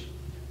fueling station.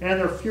 And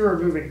there are fewer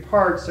moving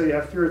parts, so you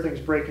have fewer things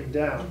breaking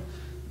down.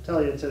 I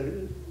tell you,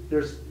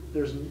 there's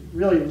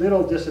really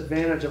little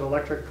disadvantage of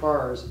electric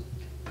cars,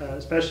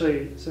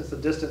 especially since the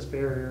distance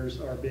barriers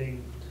are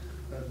being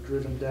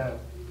driven down.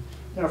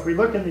 Now, if we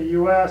look in the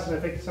US, and I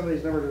think some of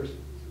these numbers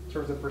in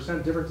terms of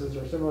percent differences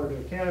are similar to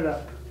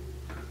Canada,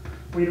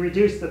 we'd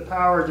reduce the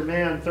power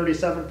demand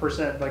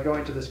 37% by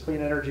going to this clean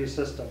energy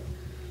system.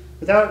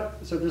 So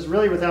this is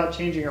really without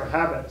changing our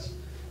habits.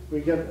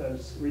 We get a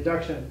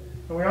reduction.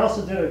 And we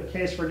also did a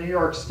case for New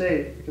York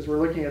State, because we're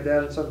looking at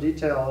that in some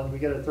detail, and we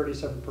get a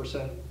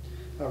 37%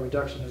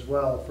 reduction as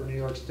well for New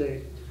York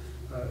State,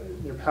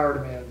 their power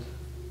demand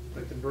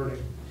by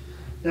converting.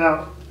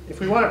 Now, if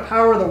we want to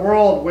power the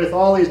world with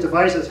all these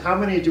devices, how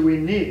many do we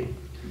need?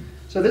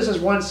 So this is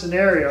one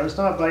scenario. It's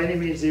not by any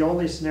means the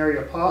only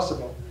scenario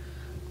possible.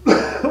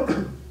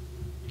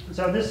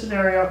 So in this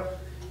scenario,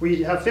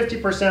 we have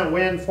 50%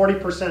 wind,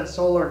 40%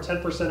 solar, and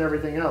 10%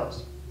 everything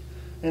else.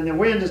 And the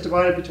wind is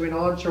divided between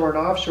onshore and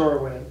offshore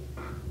wind.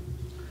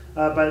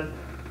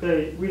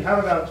 We have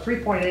about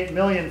 3.8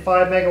 million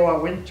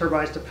 5-megawatt wind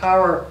turbines to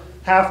power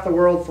half the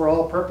world for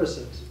all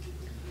purposes.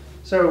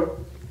 So,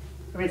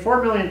 I mean,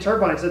 4 million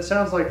turbines, that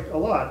sounds like a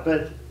lot,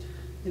 but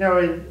you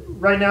know,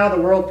 right now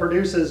the world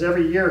produces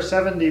every year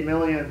 70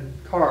 million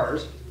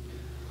cars.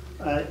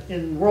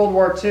 In World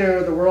War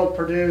II, the world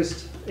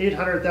produced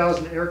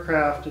 800,000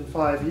 aircraft in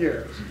 5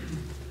 years.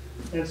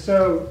 And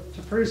so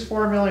to produce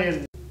 4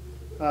 million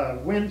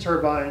wind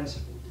turbines,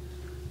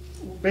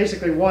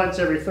 basically once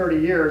every 30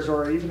 years,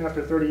 or even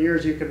after 30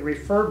 years, you can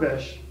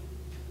refurbish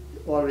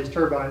a lot of these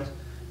turbines,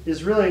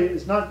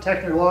 is not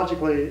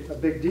technologically a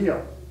big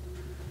deal.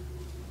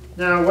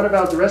 Now, what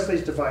about the rest of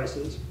these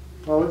devices?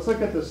 Well, let's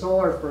look at the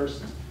solar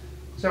first.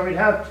 So we'd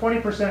have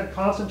 20%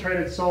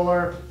 concentrated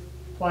solar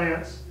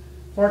plants,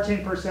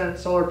 14%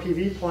 solar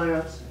PV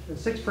plants, and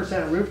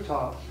 6%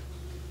 rooftop.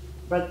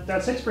 But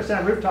that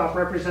 6% rooftop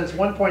represents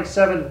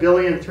 1.7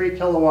 billion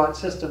 3-kilowatt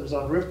systems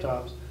on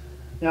rooftops.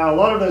 Now, a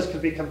lot of those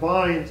could be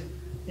combined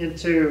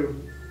into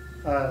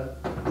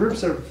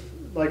groups of,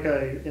 like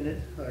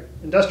an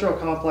industrial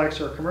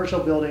complex or a commercial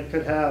building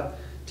could have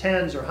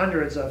tens or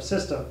hundreds of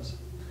systems.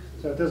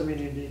 So it doesn't mean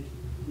you need,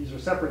 these are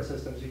separate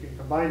systems. You can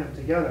combine them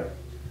together.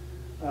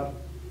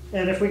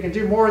 And if we can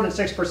do more than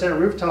 6%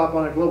 rooftop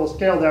on a global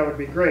scale, that would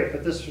be great.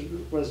 But this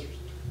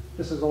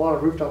is a lot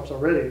of rooftops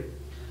already.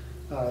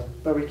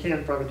 But we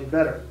can probably do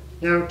better.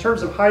 Now, in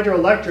terms of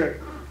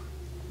hydroelectric,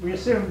 we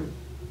assume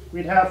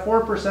we'd have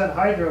 4%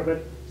 hydro,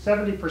 but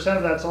 70%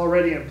 of that's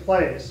already in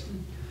place.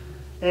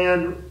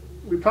 And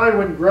we probably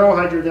wouldn't grow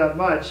hydro that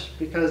much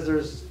because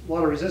there's a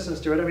lot of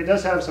resistance to it. I mean, it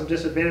does have some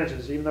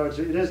disadvantages, even though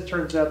it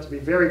turns out to be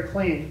very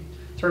clean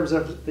in terms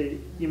of the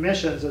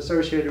emissions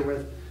associated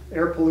with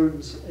air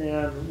pollutants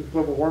and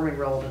global warming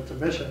relevant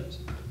emissions.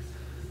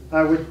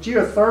 With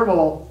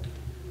geothermal,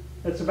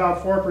 it's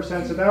about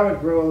 4%, so that would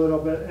grow a little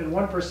bit, and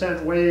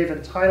 1% wave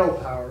and tidal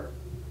power.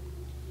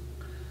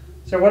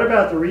 So what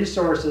about the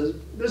resources?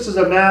 This is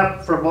a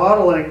map for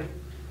modeling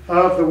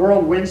of the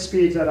world wind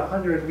speeds at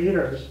 100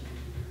 meters.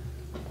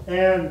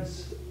 And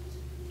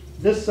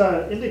this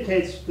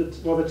indicates that,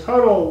 well, the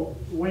total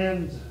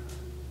wind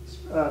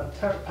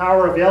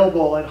power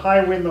available at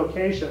high wind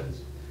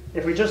locations,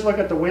 if we just look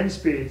at the wind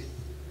speeds,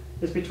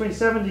 is between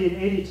 70 and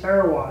 80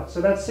 terawatts.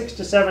 So that's 6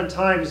 to 7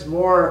 times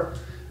more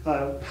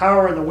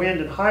power in the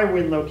wind and high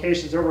wind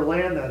locations over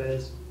land, that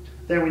is,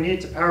 than we need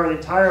to power the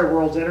entire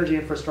world's energy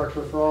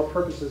infrastructure for all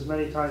purposes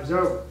many times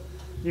over.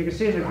 You can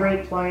see in the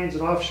Great Plains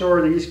and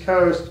offshore the East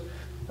Coast,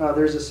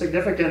 there's a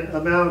significant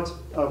amount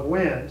of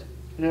wind.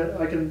 And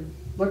I can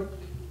look.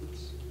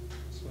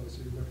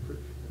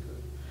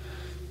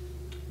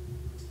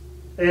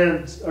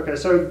 And okay,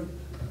 so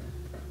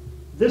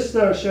this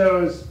though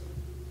shows,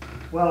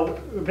 well,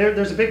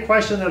 there's a big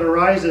question that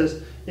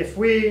arises if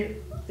we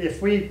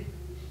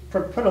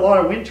put a lot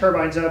of wind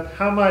turbines up,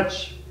 how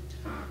much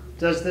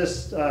does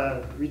this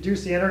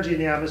reduce the energy in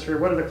the atmosphere?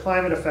 What are the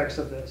climate effects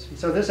of this? And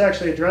so this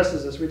actually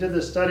addresses this. We did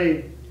this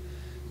study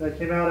that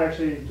came out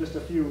actually just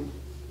a few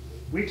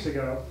weeks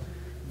ago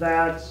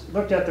that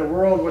looked at the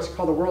world, what's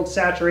called the world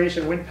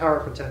saturation wind power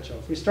potential.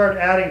 If we start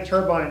adding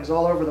turbines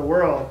all over the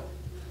world,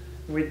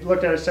 and we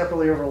looked at it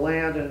separately over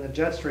land and in the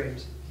jet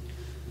streams,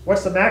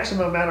 what's the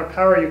maximum amount of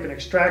power you can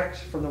extract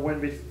from the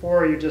wind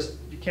before you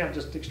can't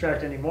just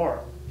extract any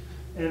more?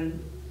 And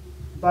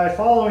by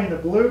following the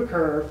blue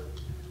curve,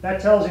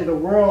 that tells you the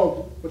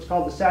world, what's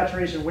called the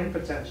saturation wind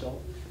potential.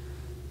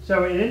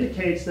 So it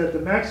indicates that the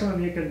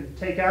maximum you can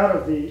take out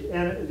of the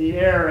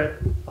air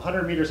at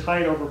 100 meters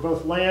height over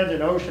both land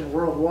and ocean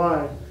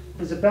worldwide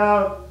is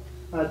about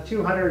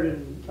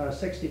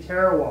 260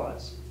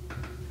 terawatts.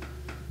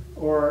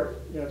 Or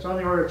it's on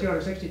the order of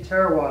 260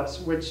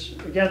 terawatts, which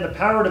again, the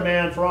power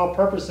demand for all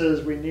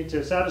purposes we need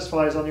to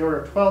satisfy is on the order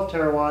of 12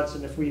 terawatts,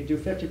 and if we do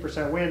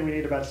 50% wind, we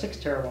need about 6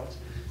 terawatts.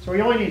 So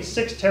we only need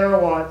 6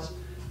 terawatts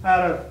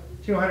out of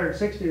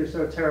 260 or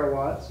so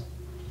terawatts.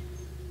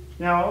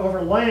 Now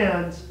over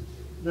land,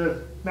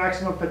 the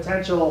maximum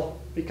potential,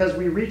 because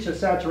we reach a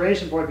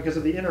saturation point because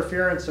of the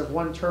interference of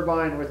one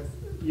turbine with,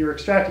 you're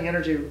extracting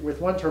energy with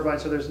one turbine,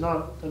 so there's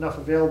not enough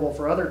available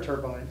for other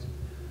turbines.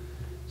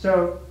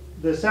 So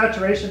the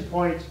saturation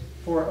point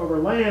for over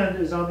land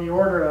is on the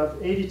order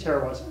of 80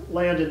 terawatts,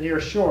 land and near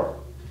shore.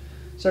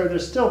 So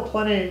there's still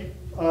plenty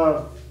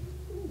of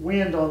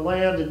wind on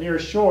land and near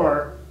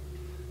shore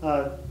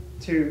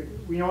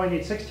we only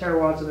need 6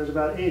 terawatts and there's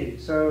about 80.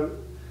 So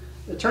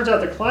it turns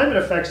out the climate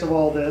effects of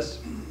all this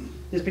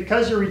is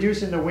because you're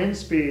reducing the wind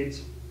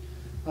speeds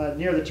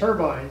near the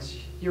turbines,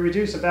 you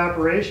reduce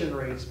evaporation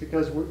rates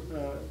because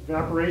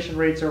evaporation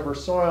rates over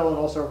soil and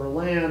also over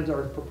land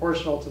are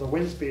proportional to the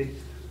wind speed.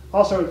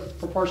 Also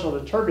proportional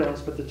to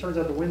turbulence, but it turns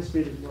out the wind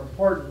speed is more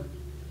important.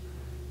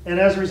 And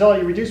as a result,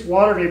 you reduce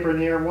water vapor in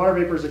the air, and water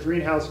vapor is a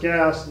greenhouse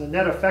gas, and the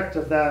net effect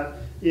of that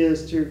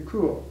is to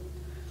cool.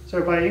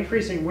 So by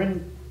increasing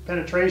wind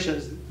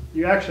penetrations,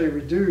 you actually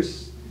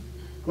reduce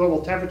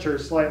global temperature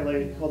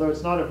slightly, although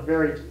it's not a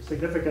very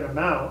significant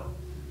amount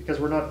because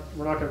we're not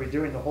going to be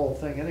doing the whole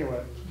thing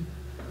anyway.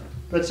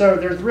 But so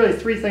there's really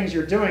four things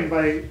you're doing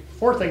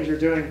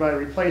by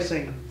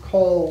replacing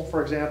coal,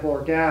 for example,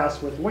 or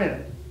gas with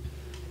wind.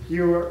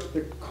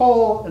 The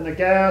coal and the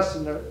gas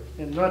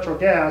and natural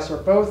gas are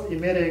both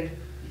emitting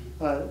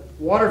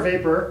water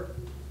vapor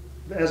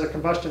as a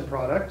combustion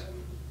product,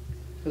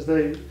 because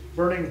they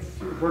burning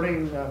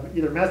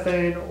either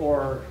methane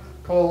or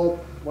coal.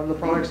 One of the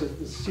products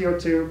is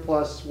CO2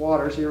 plus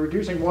water. So you're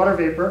reducing water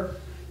vapor.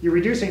 You're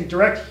reducing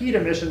direct heat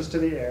emissions to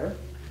the air,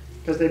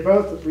 because they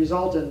both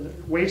result in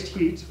waste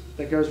heat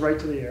that goes right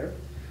to the air.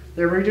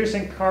 They're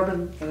reducing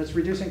carbon, and it's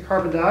reducing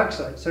carbon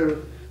dioxide. So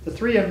the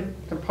three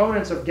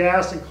components of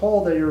gas and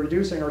coal that you're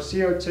reducing are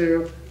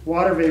CO2,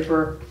 water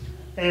vapor,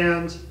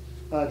 and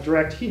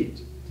direct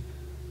heat.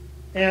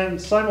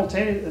 And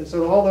simultaneously, and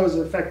so all those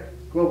affect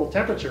global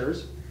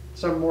temperatures,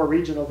 some more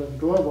regional than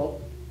global.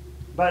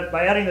 But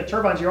by adding the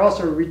turbines, you're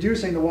also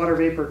reducing the water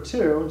vapor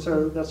too, and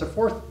so that's a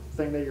fourth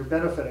thing that you're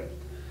benefiting.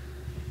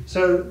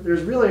 So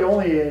there's really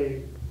only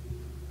a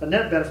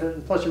net benefit,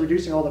 and plus you're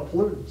reducing all the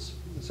pollutants.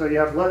 And so you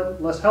have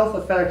less health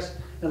effects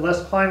and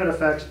less climate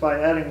effects by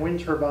adding wind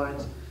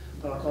turbines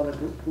on a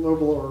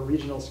global or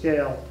regional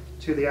scale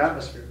to the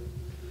atmosphere.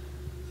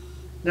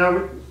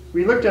 Now,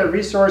 we looked at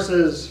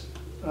resources.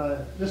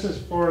 This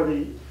is for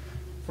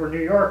New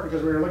York,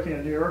 because we were looking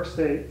at New York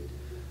State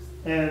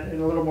and in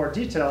a little more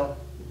detail.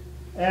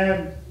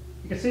 And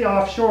you can see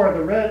offshore,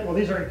 the red, well,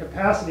 these are in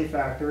capacity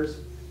factors.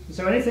 And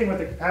so anything with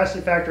a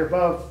capacity factor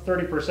above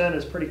 30%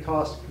 is pretty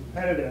cost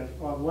competitive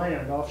on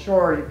land.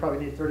 Offshore, you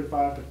probably need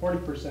 35 to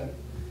 40%.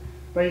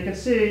 But you can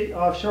see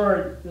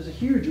offshore, there's a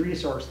huge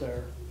resource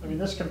there. I mean,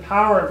 this can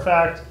power, in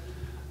fact,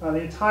 the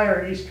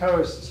entire East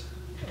Coast,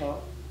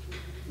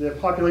 the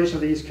population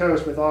of the East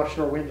Coast with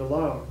offshore wind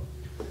alone,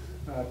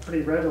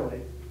 pretty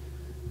readily.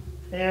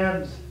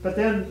 But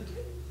then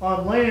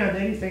on land,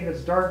 anything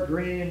that's dark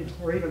green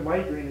or even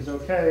light green is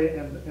okay,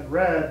 and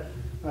red,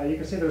 you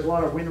can see there's a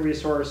lot of wind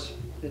resource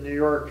in New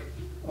York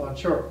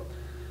onshore.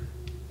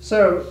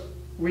 So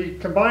we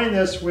combine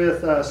this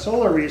with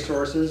solar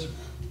resources,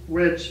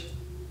 which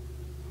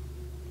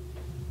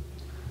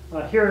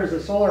here is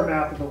a solar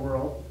map of the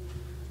world.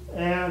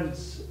 And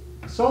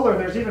solar,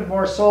 there's even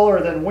more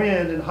solar than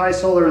wind in high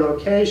solar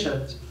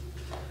locations.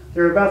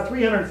 There are about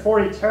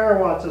 340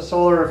 terawatts of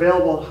solar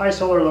available in high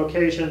solar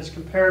locations,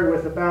 compared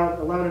with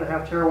about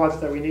 11.5 terawatts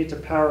that we need to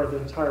power the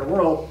entire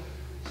world.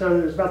 So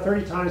there's about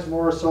 30 times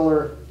more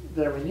solar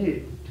than we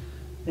need.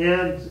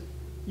 And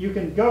you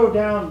can go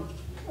down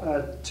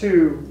the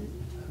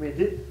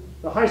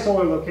high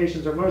solar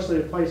locations are mostly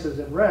in places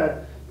in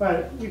red,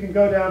 but you can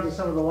go down to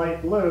some of the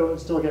light blue and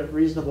still get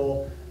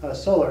reasonable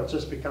solar. It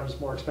just becomes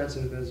more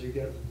expensive as you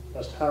get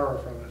less power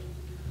from it.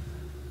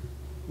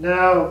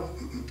 Now,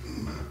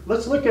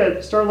 let's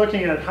start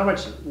looking at how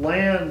much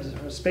land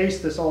or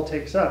space this all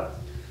takes up.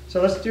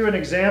 So let's do an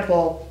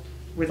example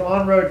with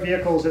on-road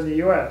vehicles in the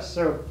US.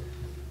 So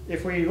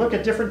if we look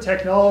at different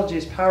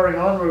technologies powering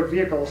on-road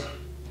vehicles,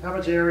 how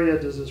much area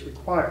does this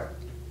require?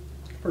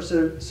 For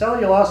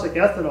cellulosic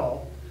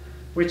ethanol,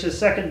 which is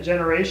second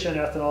generation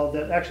ethanol,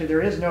 that actually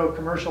there is no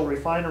commercial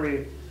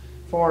refinery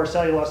for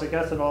cellulosic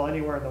ethanol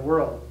anywhere in the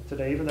world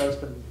today, even though it's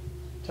been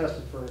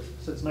tested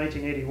since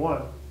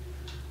 1981.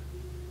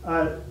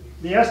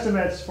 The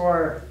estimates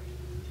for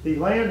the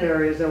land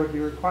areas that would be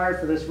required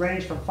for this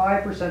range from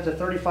 5% to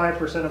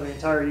 35% of the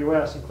entire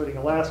US, including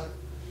Alaska.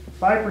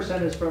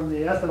 5% is from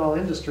the ethanol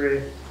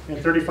industry, and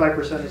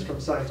 35% is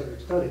from scientific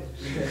study.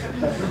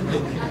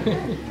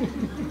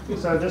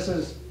 So this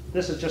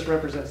just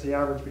represents the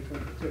average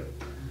between the two.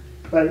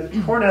 But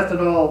corn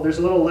ethanol, there's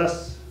a little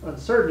less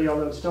uncertainty,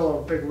 although it's still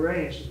a big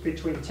range. It's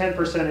between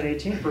 10% and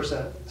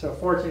 18%, so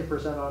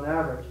 14% on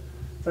average.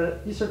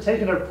 But these are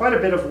taking up quite a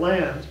bit of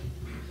land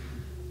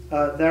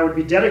that would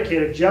be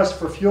dedicated just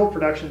for fuel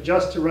production,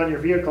 just to run your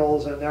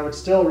vehicles, and that would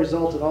still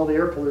result in all the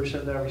air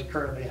pollution that we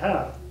currently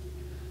have.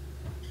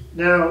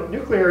 Now,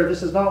 nuclear,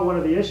 this is not one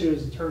of the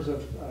issues in terms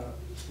of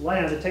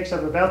land. It takes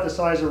up about the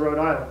size of Rhode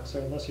Island, so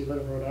unless you live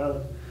in Rhode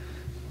Island,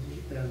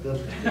 and then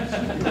you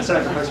can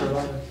sacrifice Rhode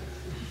Island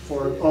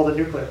for all the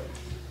nuclear.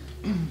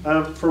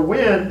 For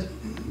wind,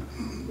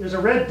 there's a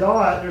red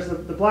dot. There's the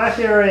black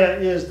area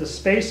is the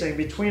spacing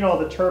between all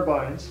the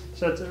turbines,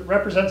 so it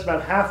represents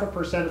about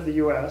 0.5% of the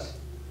US.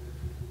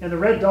 And the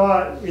red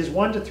dot is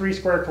 1 to 3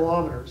 square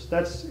kilometers.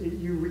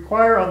 You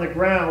require on the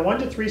ground 1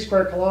 to 3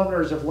 square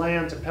kilometers of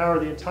land to power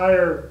the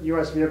entire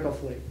US vehicle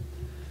fleet.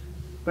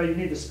 But you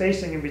need the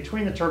spacing in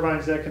between the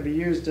turbines that can be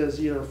used as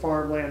either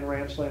farmland,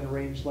 ranchland,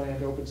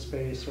 rangeland, open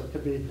space, or it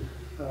could be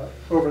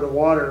over the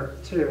water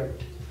too,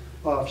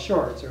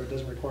 offshore, so it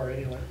doesn't require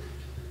any land.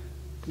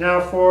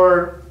 Now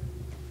for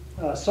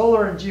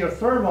solar and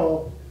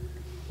geothermal,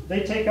 they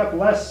take up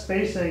less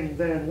spacing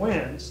than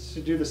winds to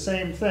do the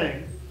same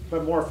thing,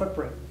 but more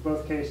footprint in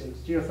both cases.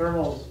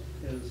 Geothermal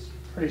is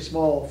pretty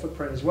small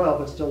footprint as well,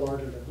 but still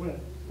larger than wind,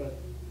 but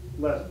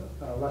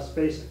less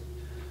spacing.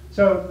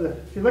 So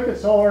if you look at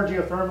solar,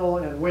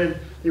 geothermal, and wind,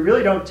 they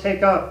really don't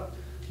take up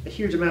a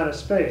huge amount of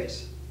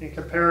space in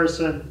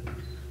comparison,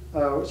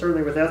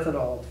 certainly with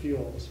ethanol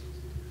fuels.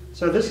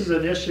 So this is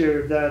an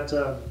issue that,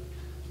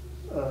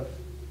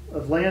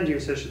 of land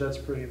use issue that's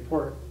pretty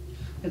important.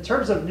 In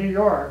terms of New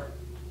York,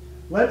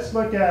 let's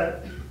look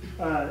at,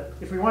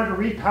 if we wanted to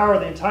repower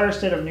the entire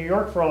state of New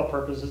York for all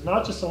purposes,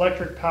 not just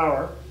electric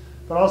power,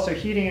 but also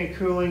heating and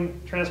cooling,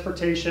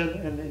 transportation,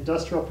 and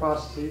industrial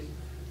processes.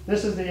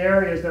 This is the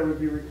areas that would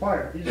be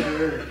required. These are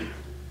the areas.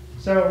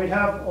 So we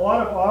have a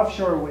lot of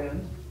offshore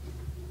wind,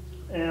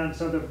 and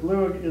so the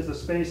blue is the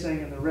spacing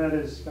and the red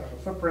is kind of a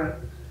footprint.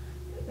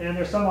 And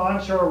there's some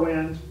onshore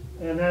wind,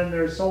 and then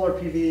there's solar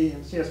PV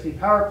and CSV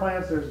power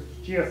plants. There's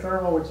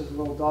geothermal, which is a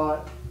little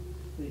dot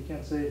that you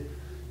can't see.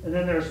 And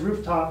then there's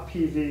rooftop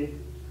PV.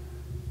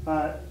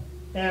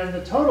 And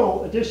the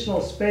total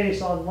additional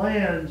space on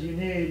land you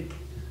need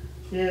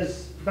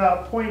is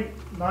about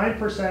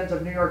 0.9%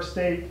 of New York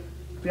State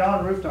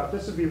beyond rooftop.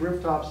 This would be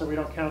rooftop, so we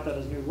don't count that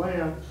as new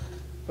land.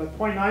 But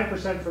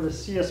 0.9% for the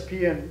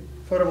CSP and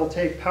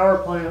photovoltaic power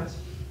plants,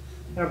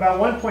 and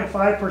about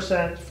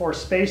 1.5% for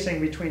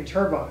spacing between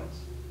turbines,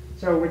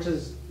 so which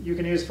is you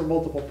can use for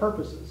multiple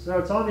purposes. So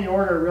it's on the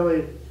order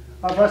really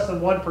of less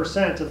than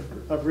 1%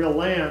 of real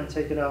land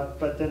taken up,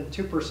 but then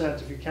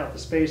 2% if you count the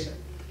spacing.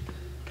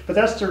 But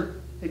that's to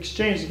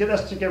exchange,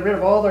 that's to get rid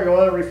of all the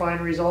oil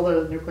refineries, all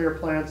the nuclear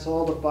plants,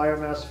 all the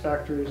biomass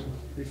factories and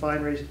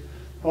refineries,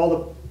 all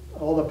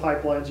the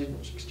pipelines you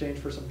exchange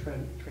for some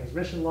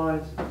transmission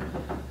lines,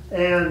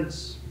 and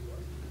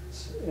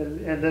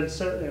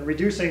then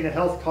reducing the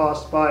health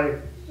cost by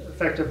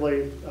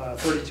effectively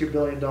 $32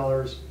 billion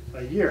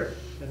a year,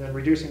 and then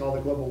reducing all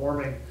the global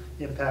warming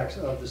impacts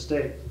of the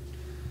state.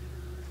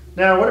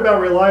 Now, what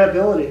about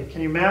reliability?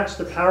 Can you match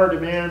the power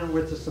demand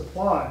with the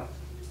supply?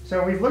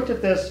 So we've looked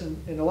at this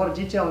in a lot of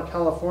detail in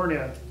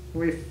California.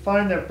 We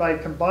find that by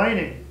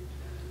combining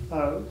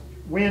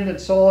wind and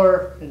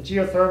solar and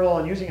geothermal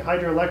and using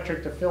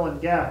hydroelectric to fill in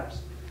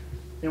gaps,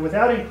 and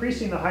without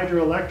increasing the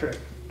hydroelectric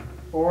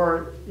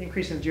or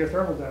increasing the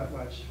geothermal that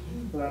much,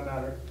 for that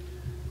matter,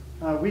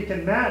 we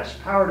can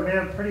match power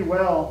demand pretty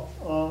well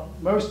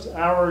most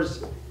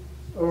hours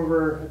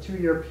over a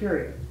 2-year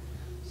period.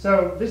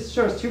 So this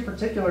shows 2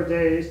 particular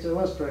days to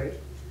illustrate.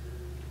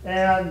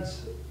 And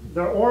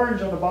the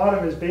orange on the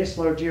bottom is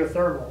baseload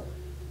geothermal.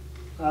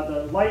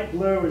 The light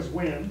blue is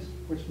wind,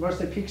 which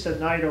mostly peaks at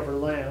night over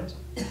land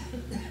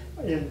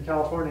in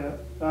California.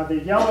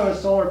 The yellow is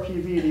solar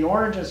PV. The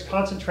orange is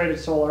concentrated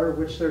solar,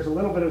 which there's a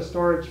little bit of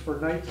storage for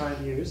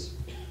nighttime use.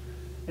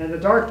 And the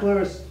dark blue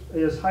is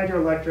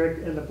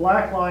hydroelectric, and the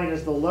black line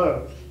is the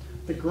load.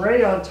 The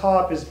gray on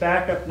top is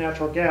backup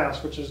natural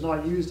gas, which is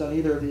not used on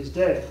either of these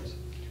days.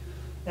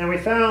 And we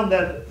found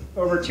that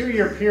over a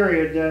 2-year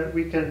period,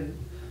 we can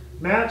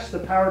match the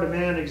power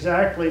demand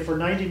exactly for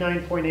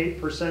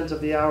 99.8% of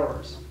the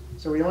hours.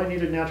 So we only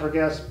needed natural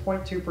gas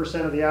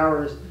 0.2% of the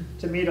hours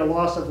to meet a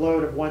loss of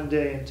load of 1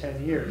 day in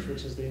 10 years,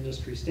 which is the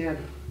industry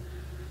standard.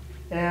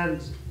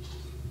 And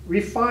we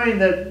find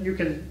that you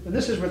can, and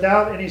this is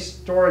without any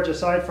storage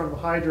aside from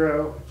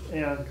hydro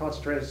and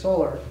concentrated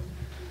solar,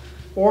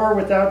 or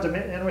without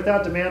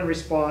demand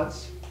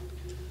response,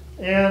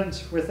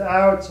 and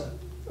without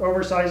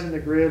oversizing the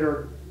grid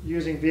or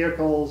using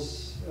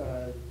vehicles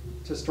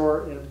to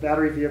store,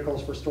 battery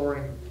vehicles for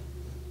storing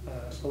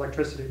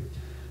electricity.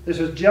 This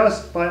is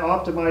just by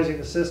optimizing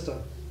the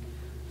system.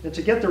 And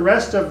to get the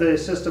rest of the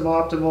system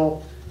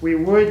optimal, we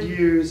would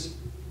use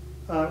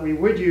all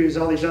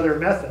these other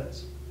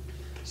methods.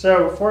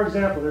 So, for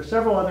example, there are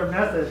several other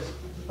methods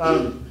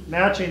of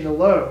matching the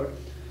load.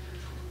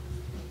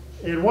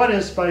 And one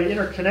is by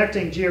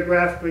interconnecting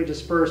geographically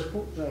dispersed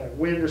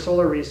wind or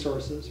solar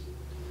resources.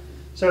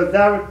 So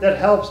that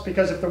helps,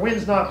 because if the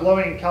wind's not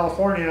blowing in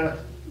California,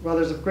 well,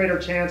 there's a greater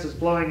chance it's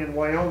blowing in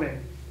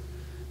Wyoming,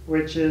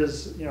 which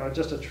is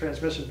just a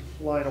transmission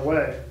line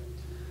away.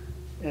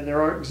 And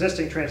there are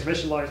existing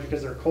transmission lines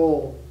because their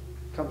coal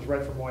comes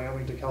right from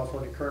Wyoming to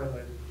California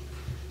currently.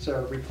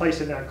 So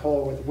replacing that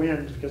coal with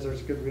wind, because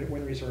there's a good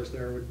wind resource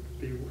there, would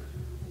be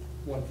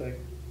one thing.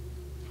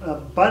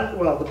 The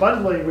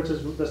bundling, which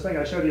is this thing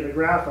I showed you the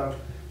graph of,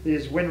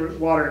 these wind,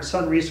 water, and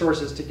sun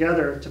resources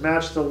together to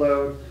match the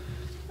load,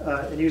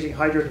 and using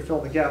hydro to fill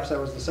in the gaps, that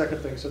was the second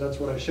thing, so that's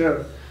what I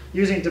showed.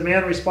 Using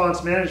demand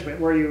response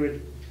management, where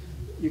you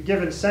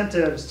give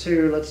incentives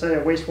to, let's say,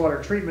 a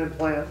wastewater treatment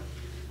plant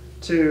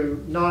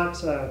to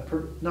not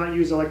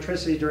use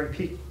electricity during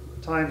peak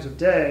times of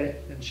day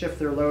and shift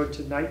their load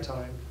to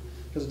nighttime,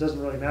 because it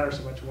doesn't really matter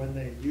so much when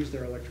they use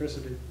their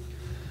electricity.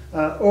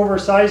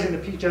 Oversizing the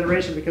peak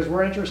generation, because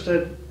we're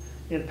interested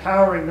in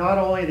powering not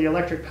only the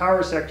electric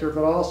power sector,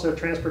 but also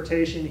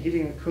transportation,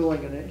 heating and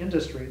cooling, and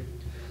industry.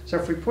 So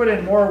if we put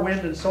in more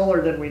wind and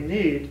solar than we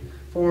need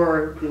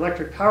for the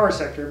electric power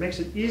sector, it makes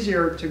it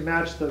easier to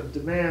match the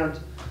demand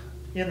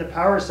in the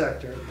power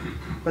sector.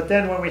 But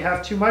then when we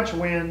have too much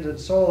wind and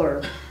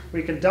solar,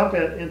 we can dump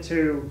it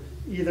into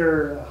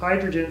either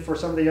hydrogen for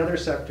some of the other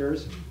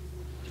sectors,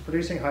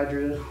 producing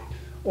hydrogen,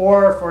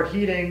 or for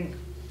heating,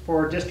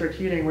 for district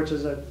heating, which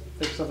is I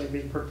think something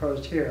being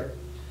proposed here.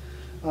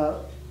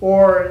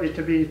 or it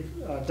could be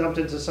dumped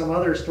into some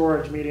other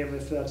storage medium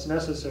if that's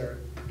necessary.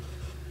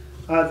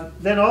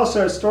 Then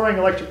also storing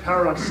electric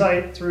power on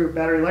site through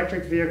battery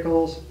electric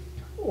vehicles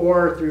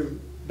or through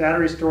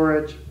battery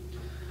storage.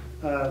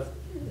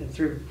 And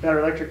through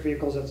battery electric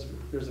vehicles,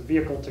 there's a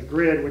vehicle to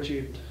grid,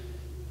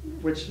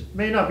 which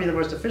may not be the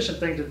most efficient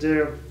thing to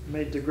do. It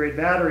may degrade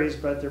batteries,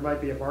 but there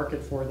might be a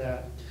market for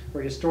that,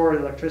 where you store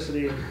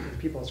electricity in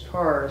people's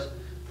cars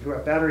who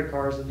have battery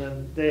cars, and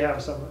then they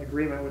have some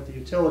agreement with the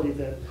utility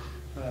that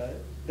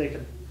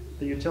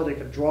the utility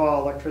can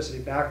draw electricity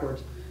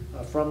backwards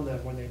from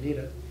them when they need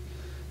it.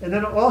 And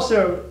then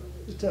also,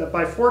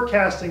 by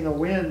forecasting the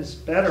winds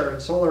better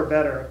and solar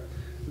better,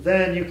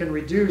 then you can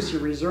reduce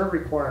your reserve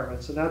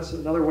requirements, and that's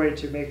another way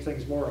to make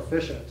things more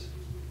efficient,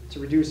 to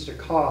reduce the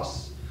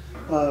costs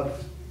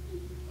of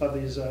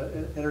these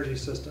energy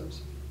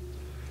systems.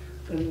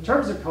 And in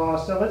terms of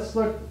cost, so let's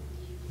look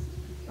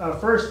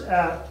first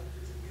at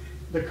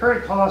the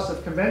current cost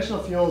of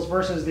conventional fuels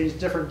versus these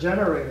different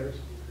generators.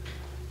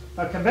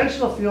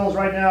 Conventional fuels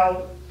right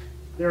now,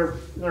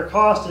 their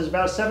cost is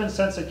about 7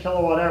 cents a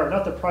kilowatt hour,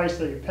 not the price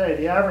that you pay.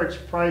 The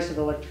average price of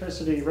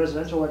electricity,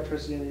 residential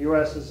electricity in the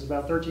US is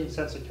about 13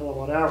 cents a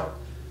kilowatt hour.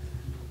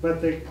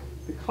 But the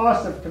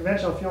cost of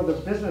conventional fuel, the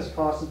business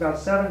cost, is about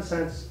 7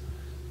 cents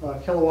a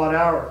kilowatt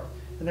hour.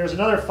 And there's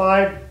another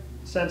 5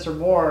 cents or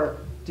more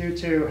due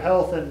to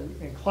health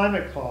and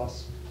climate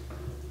costs,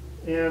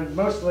 and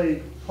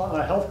mostly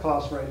health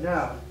costs right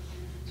now.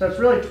 So it's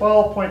really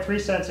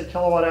 12.3 cents a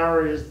kilowatt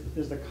hour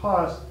is the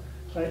cost.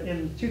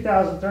 In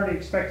 2030,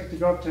 expected to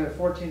go up to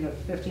 14 to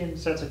 15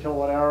 cents a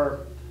kilowatt hour,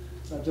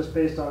 just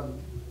based on,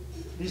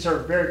 these are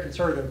very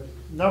conservative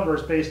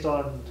numbers based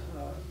on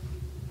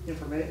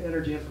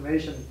Energy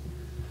Information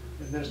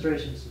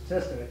Administration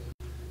statistics.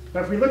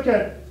 But if we look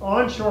at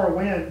onshore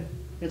wind,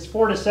 it's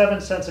 4 to 7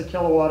 cents a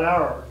kilowatt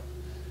hour.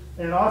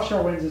 And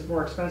offshore winds is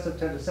more expensive,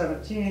 10 to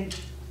 17.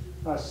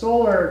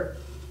 Solar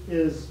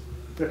is,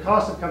 the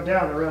costs have come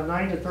down around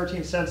 9 to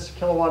 13 cents a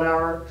kilowatt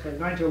hour, so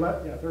 9 to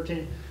 11, yeah,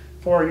 13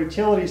 for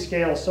utility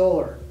scale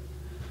solar,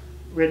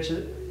 which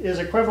is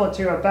equivalent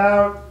to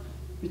about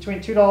between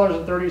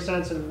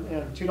 $2.30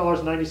 and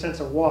 $2.90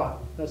 a watt.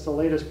 That's the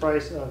latest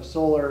price of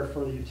solar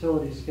for the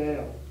utility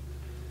scale.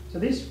 So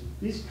these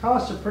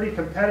costs are pretty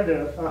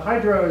competitive.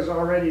 Hydro is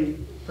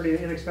already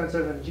pretty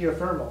inexpensive, and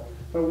geothermal,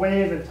 but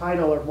wave and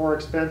tidal are more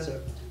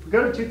expensive. If we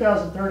go to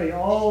 2030,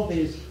 all of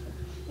these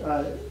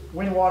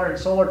wind, water, and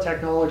solar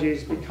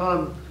technologies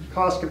become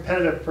cost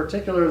competitive,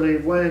 particularly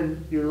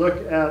when you look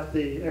at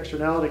the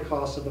externality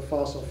costs of the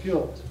fossil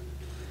fuels.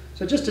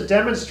 So just to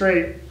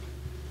demonstrate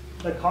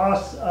the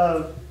costs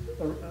of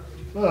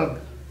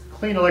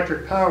clean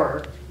electric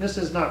power, this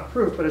is not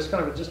proof, but it's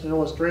kind of just an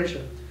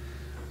illustration.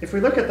 If we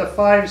look at the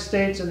 5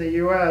 states in the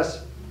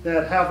US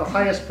that have the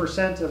highest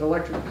percent of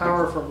electric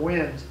power from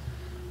wind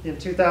in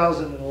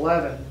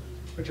 2011,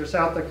 which are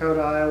South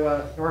Dakota,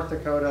 Iowa, North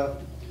Dakota,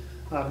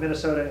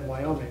 Minnesota, and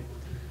Wyoming.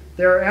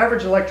 Their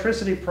average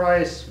electricity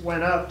price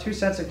went up 2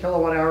 cents a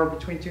kilowatt hour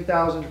between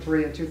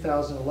 2003 and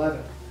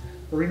 2011.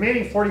 The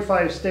remaining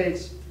 45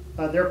 states,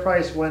 their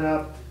price went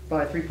up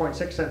by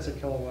 3.6 cents a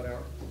kilowatt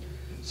hour.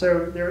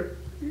 So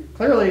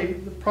clearly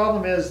the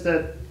problem is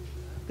that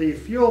the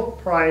fuel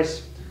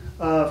price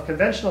of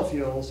conventional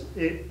fuels,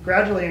 it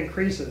gradually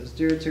increases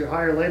due to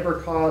higher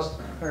labor costs,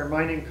 higher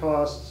mining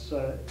costs,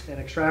 and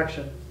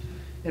extraction.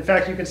 In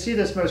fact, you can see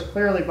this most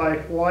clearly by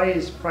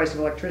Hawaii's price of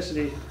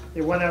electricity.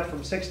 It went up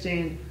from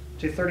 16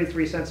 to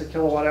 33 cents a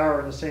kilowatt hour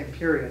in the same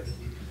period.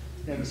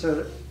 And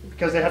so,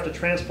 because they have to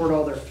transport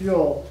all their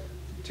fuel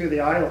to the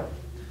island.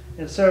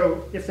 And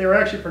so, if they were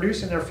actually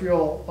producing their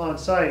fuel on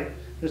site,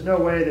 there's no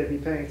way they'd be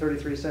paying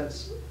 33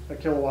 cents a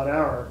kilowatt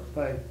hour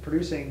by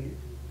producing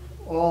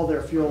all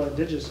their fuel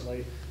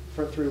indigenously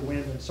through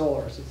wind and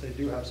solar, since they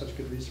do have such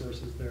good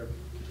resources there.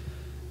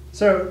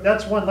 So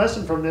that's one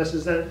lesson from this,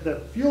 is that the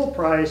fuel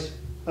price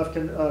of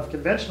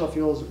conventional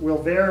fuels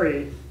will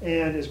vary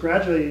and is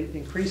gradually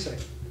increasing,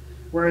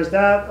 whereas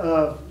that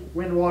of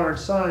wind, water, and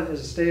sun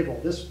is stable.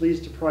 This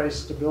leads to price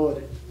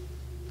stability.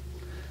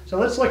 So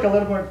let's look a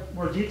little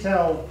more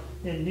detail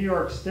in New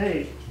York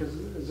State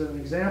as an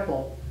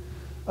example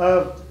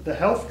of the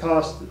health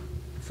costs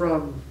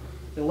from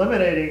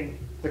eliminating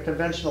the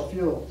conventional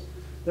fuels.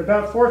 There are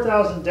about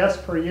 4,000 deaths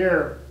per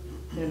year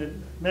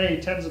and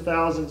many tens of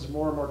thousands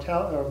more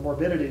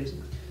morbidities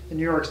in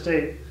New York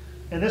State.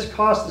 And this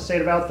costs the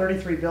state about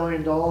 $33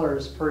 billion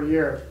per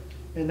year.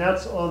 And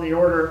that's on the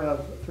order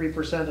of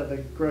 3% of the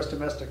gross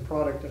domestic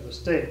product of the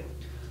state.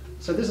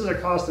 So this is a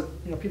cost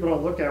that people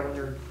don't look at when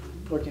they're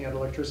looking at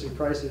electricity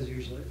prices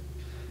usually.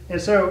 And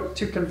so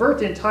to convert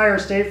the entire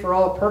state for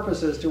all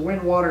purposes to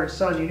wind, water, and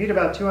sun, you need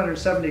about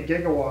 270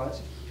 gigawatts.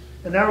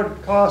 And that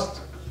would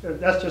cost,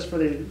 that's just for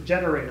the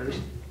generators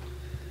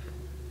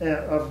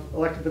of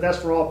electric, but that's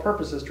for all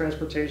purposes,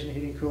 transportation,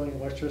 heating, cooling,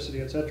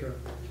 electricity, etc.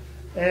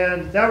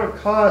 And that would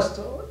cost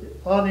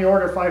on the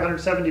order of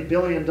 $570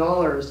 billion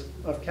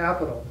of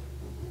capital.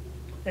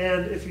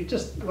 And if you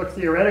just look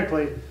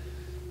theoretically,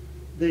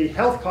 the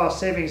health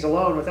cost savings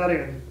alone, without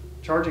even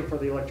charging for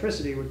the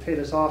electricity would pay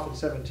this off in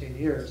 17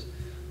 years.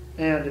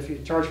 And if you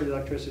charge for the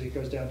electricity, it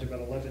goes down to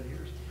about 11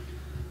 years.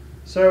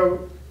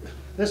 So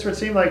this would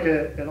seem like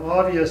an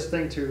obvious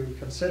thing to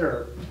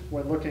consider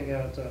when looking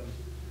at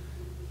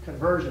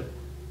conversion.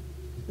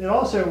 It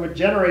also would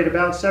generate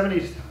about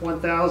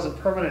 71,000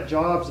 permanent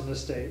jobs in the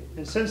state.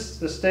 And since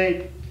the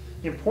state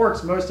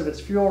imports most of its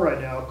fuel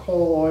right now,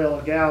 coal, oil,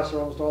 and gas are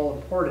almost all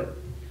imported.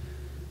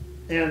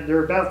 And there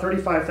are about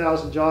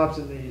 35,000 jobs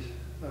in the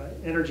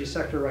energy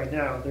sector right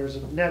now. There's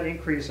a net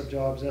increase of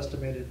jobs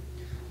estimated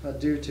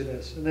due to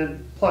this. And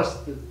then plus,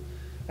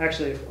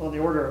 actually on the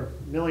order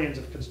of millions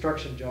of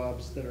construction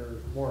jobs that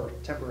are more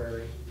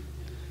temporary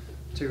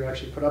to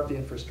actually put up the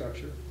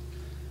infrastructure.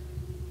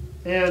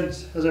 And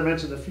as I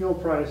mentioned, the fuel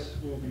price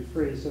will be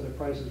free, so the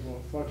prices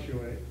won't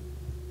fluctuate.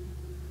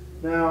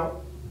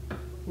 Now,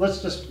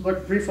 let's just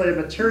look briefly at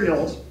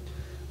materials.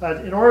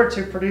 In order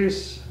to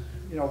produce,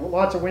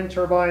 lots of wind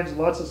turbines,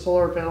 lots of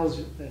solar panels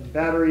and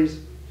batteries,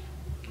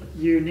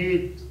 you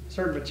need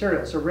certain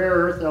materials, so rare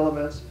earth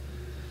elements.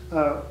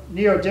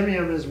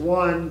 Neodymium is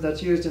one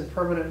that's used in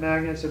permanent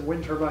magnets and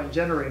wind turbine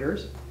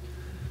generators.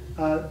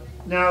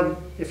 Now,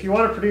 if you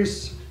want to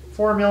produce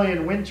 4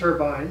 million wind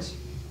turbines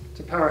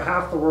to power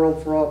half the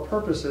world for all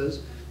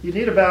purposes, you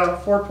need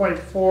about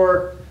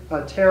 4.4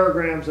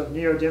 teragrams of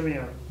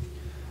neodymium.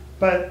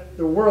 But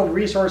the world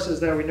resources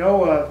that we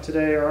know of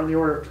today are on the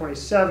order of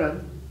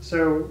 27,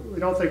 so we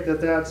don't think that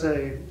that's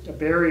a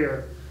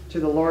barrier to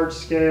the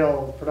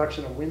large-scale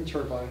production of wind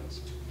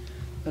turbines.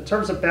 In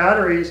terms of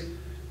batteries,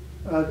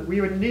 we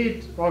would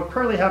need, well, we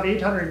currently have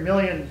 800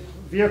 million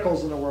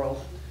vehicles in the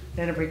world,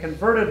 and if we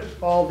converted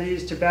all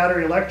these to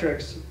battery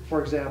electrics,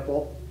 for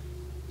example,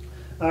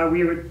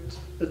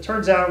 it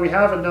turns out we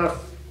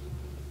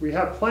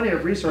have plenty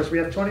of resource. We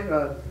have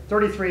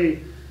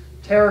 33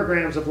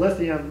 teragrams of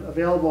lithium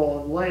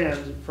available on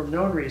land from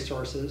known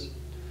resources,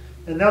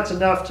 and that's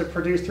enough to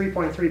produce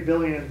 3.3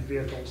 billion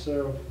vehicles.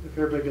 So if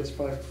everybody gets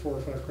 4 or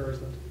 5 cars,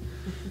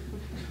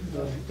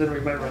 then we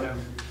might run out.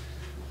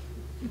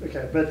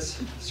 Okay, but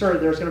sure,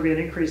 there's going to be an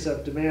increase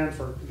of demand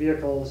for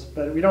vehicles,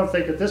 but we don't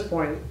think at this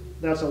point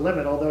that's a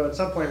limit, although at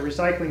some point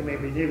recycling may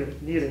be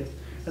needed.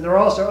 And there are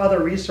also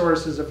other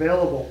resources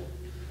available.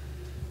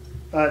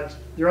 There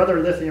are other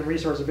lithium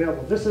resources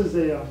available. This is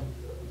the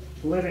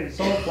Bolivian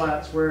salt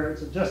flats, where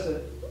it's just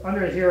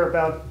under here,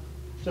 about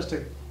just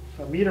a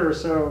meter or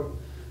so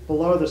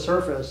below the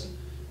surface,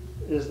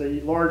 is the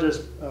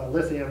largest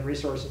lithium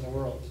resource in the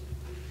world.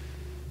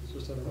 It's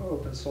just an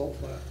open salt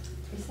flat.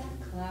 Is that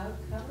cloud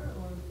cover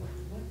or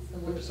what's the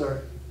word? Oops, sorry.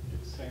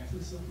 It's sand.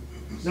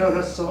 No,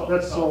 that's salt.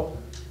 That's salt.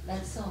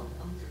 That's salt.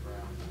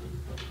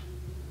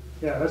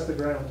 Yeah, that's the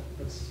ground.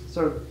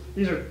 So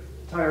these are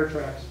tire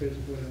tracks,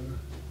 basically,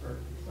 or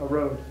a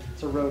road.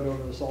 It's a road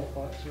over the salt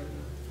flats right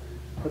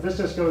now. But this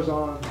just goes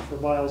on for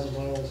miles and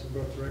miles in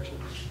both directions.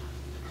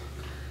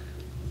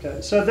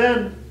 Okay, so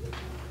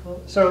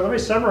let me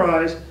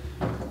summarize.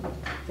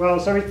 Well,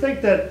 so we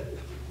think that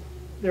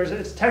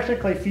it's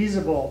technically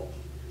feasible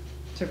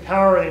to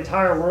power the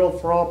entire world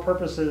for all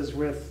purposes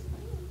with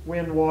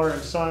wind, water,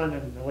 and sun,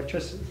 and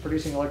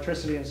producing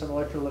electricity and some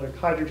electrolytic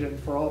hydrogen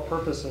for all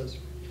purposes.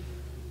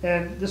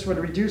 And this would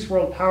reduce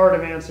world power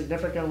demand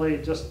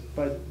significantly just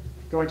by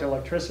going to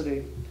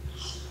electricity.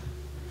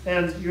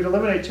 And you'd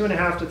eliminate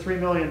 2.5 to 3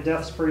 million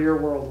deaths per year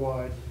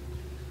worldwide,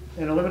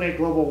 and eliminate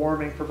global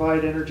warming,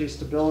 provide energy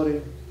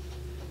stability,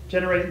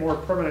 generate more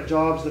permanent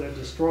jobs than it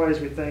destroys,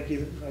 we think.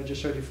 Even I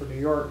just showed you for New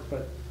York,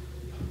 but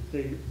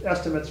the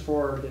estimates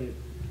for the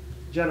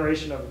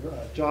generation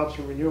of jobs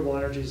from renewable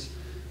energies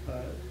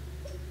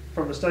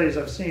from the studies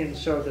I've seen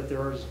show that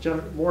there is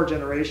more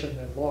generation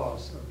than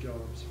loss of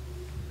jobs.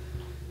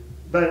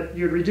 But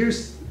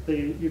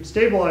you'd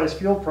stabilize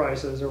fuel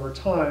prices over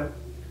time.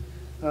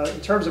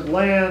 In terms of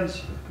land,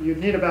 you'd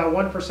need about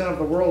 1% of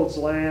the world's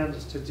land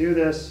to do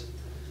this.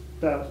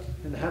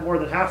 And more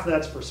than half of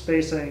that's for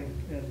spacing,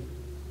 and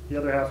the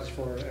other half is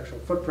for actual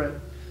footprint.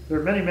 There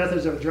are many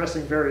methods of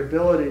addressing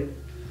variability,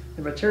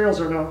 and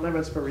materials are not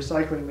limits, but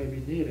recycling may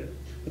be needed.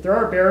 But there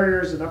are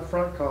barriers and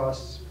upfront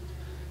costs,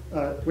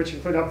 which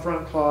include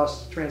upfront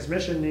costs,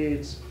 transmission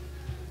needs,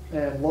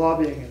 and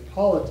lobbying and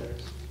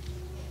politics.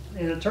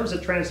 And in terms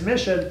of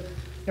transmission,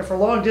 for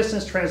long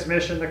distance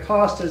transmission, the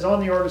cost is on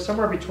the order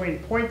somewhere between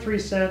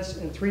 0.3 cents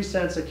and 3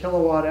 cents a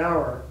kilowatt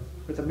hour,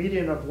 with a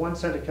median of 1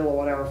 cent a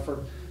kilowatt hour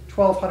for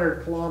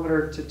 1,200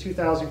 kilometer to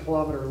 2,000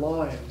 kilometer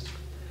lines.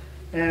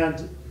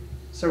 And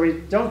so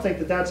we don't think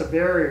that that's a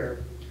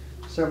barrier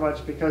so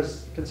much,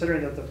 because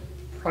considering that the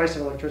price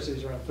of electricity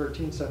is around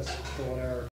 13 cents a kilowatt hour.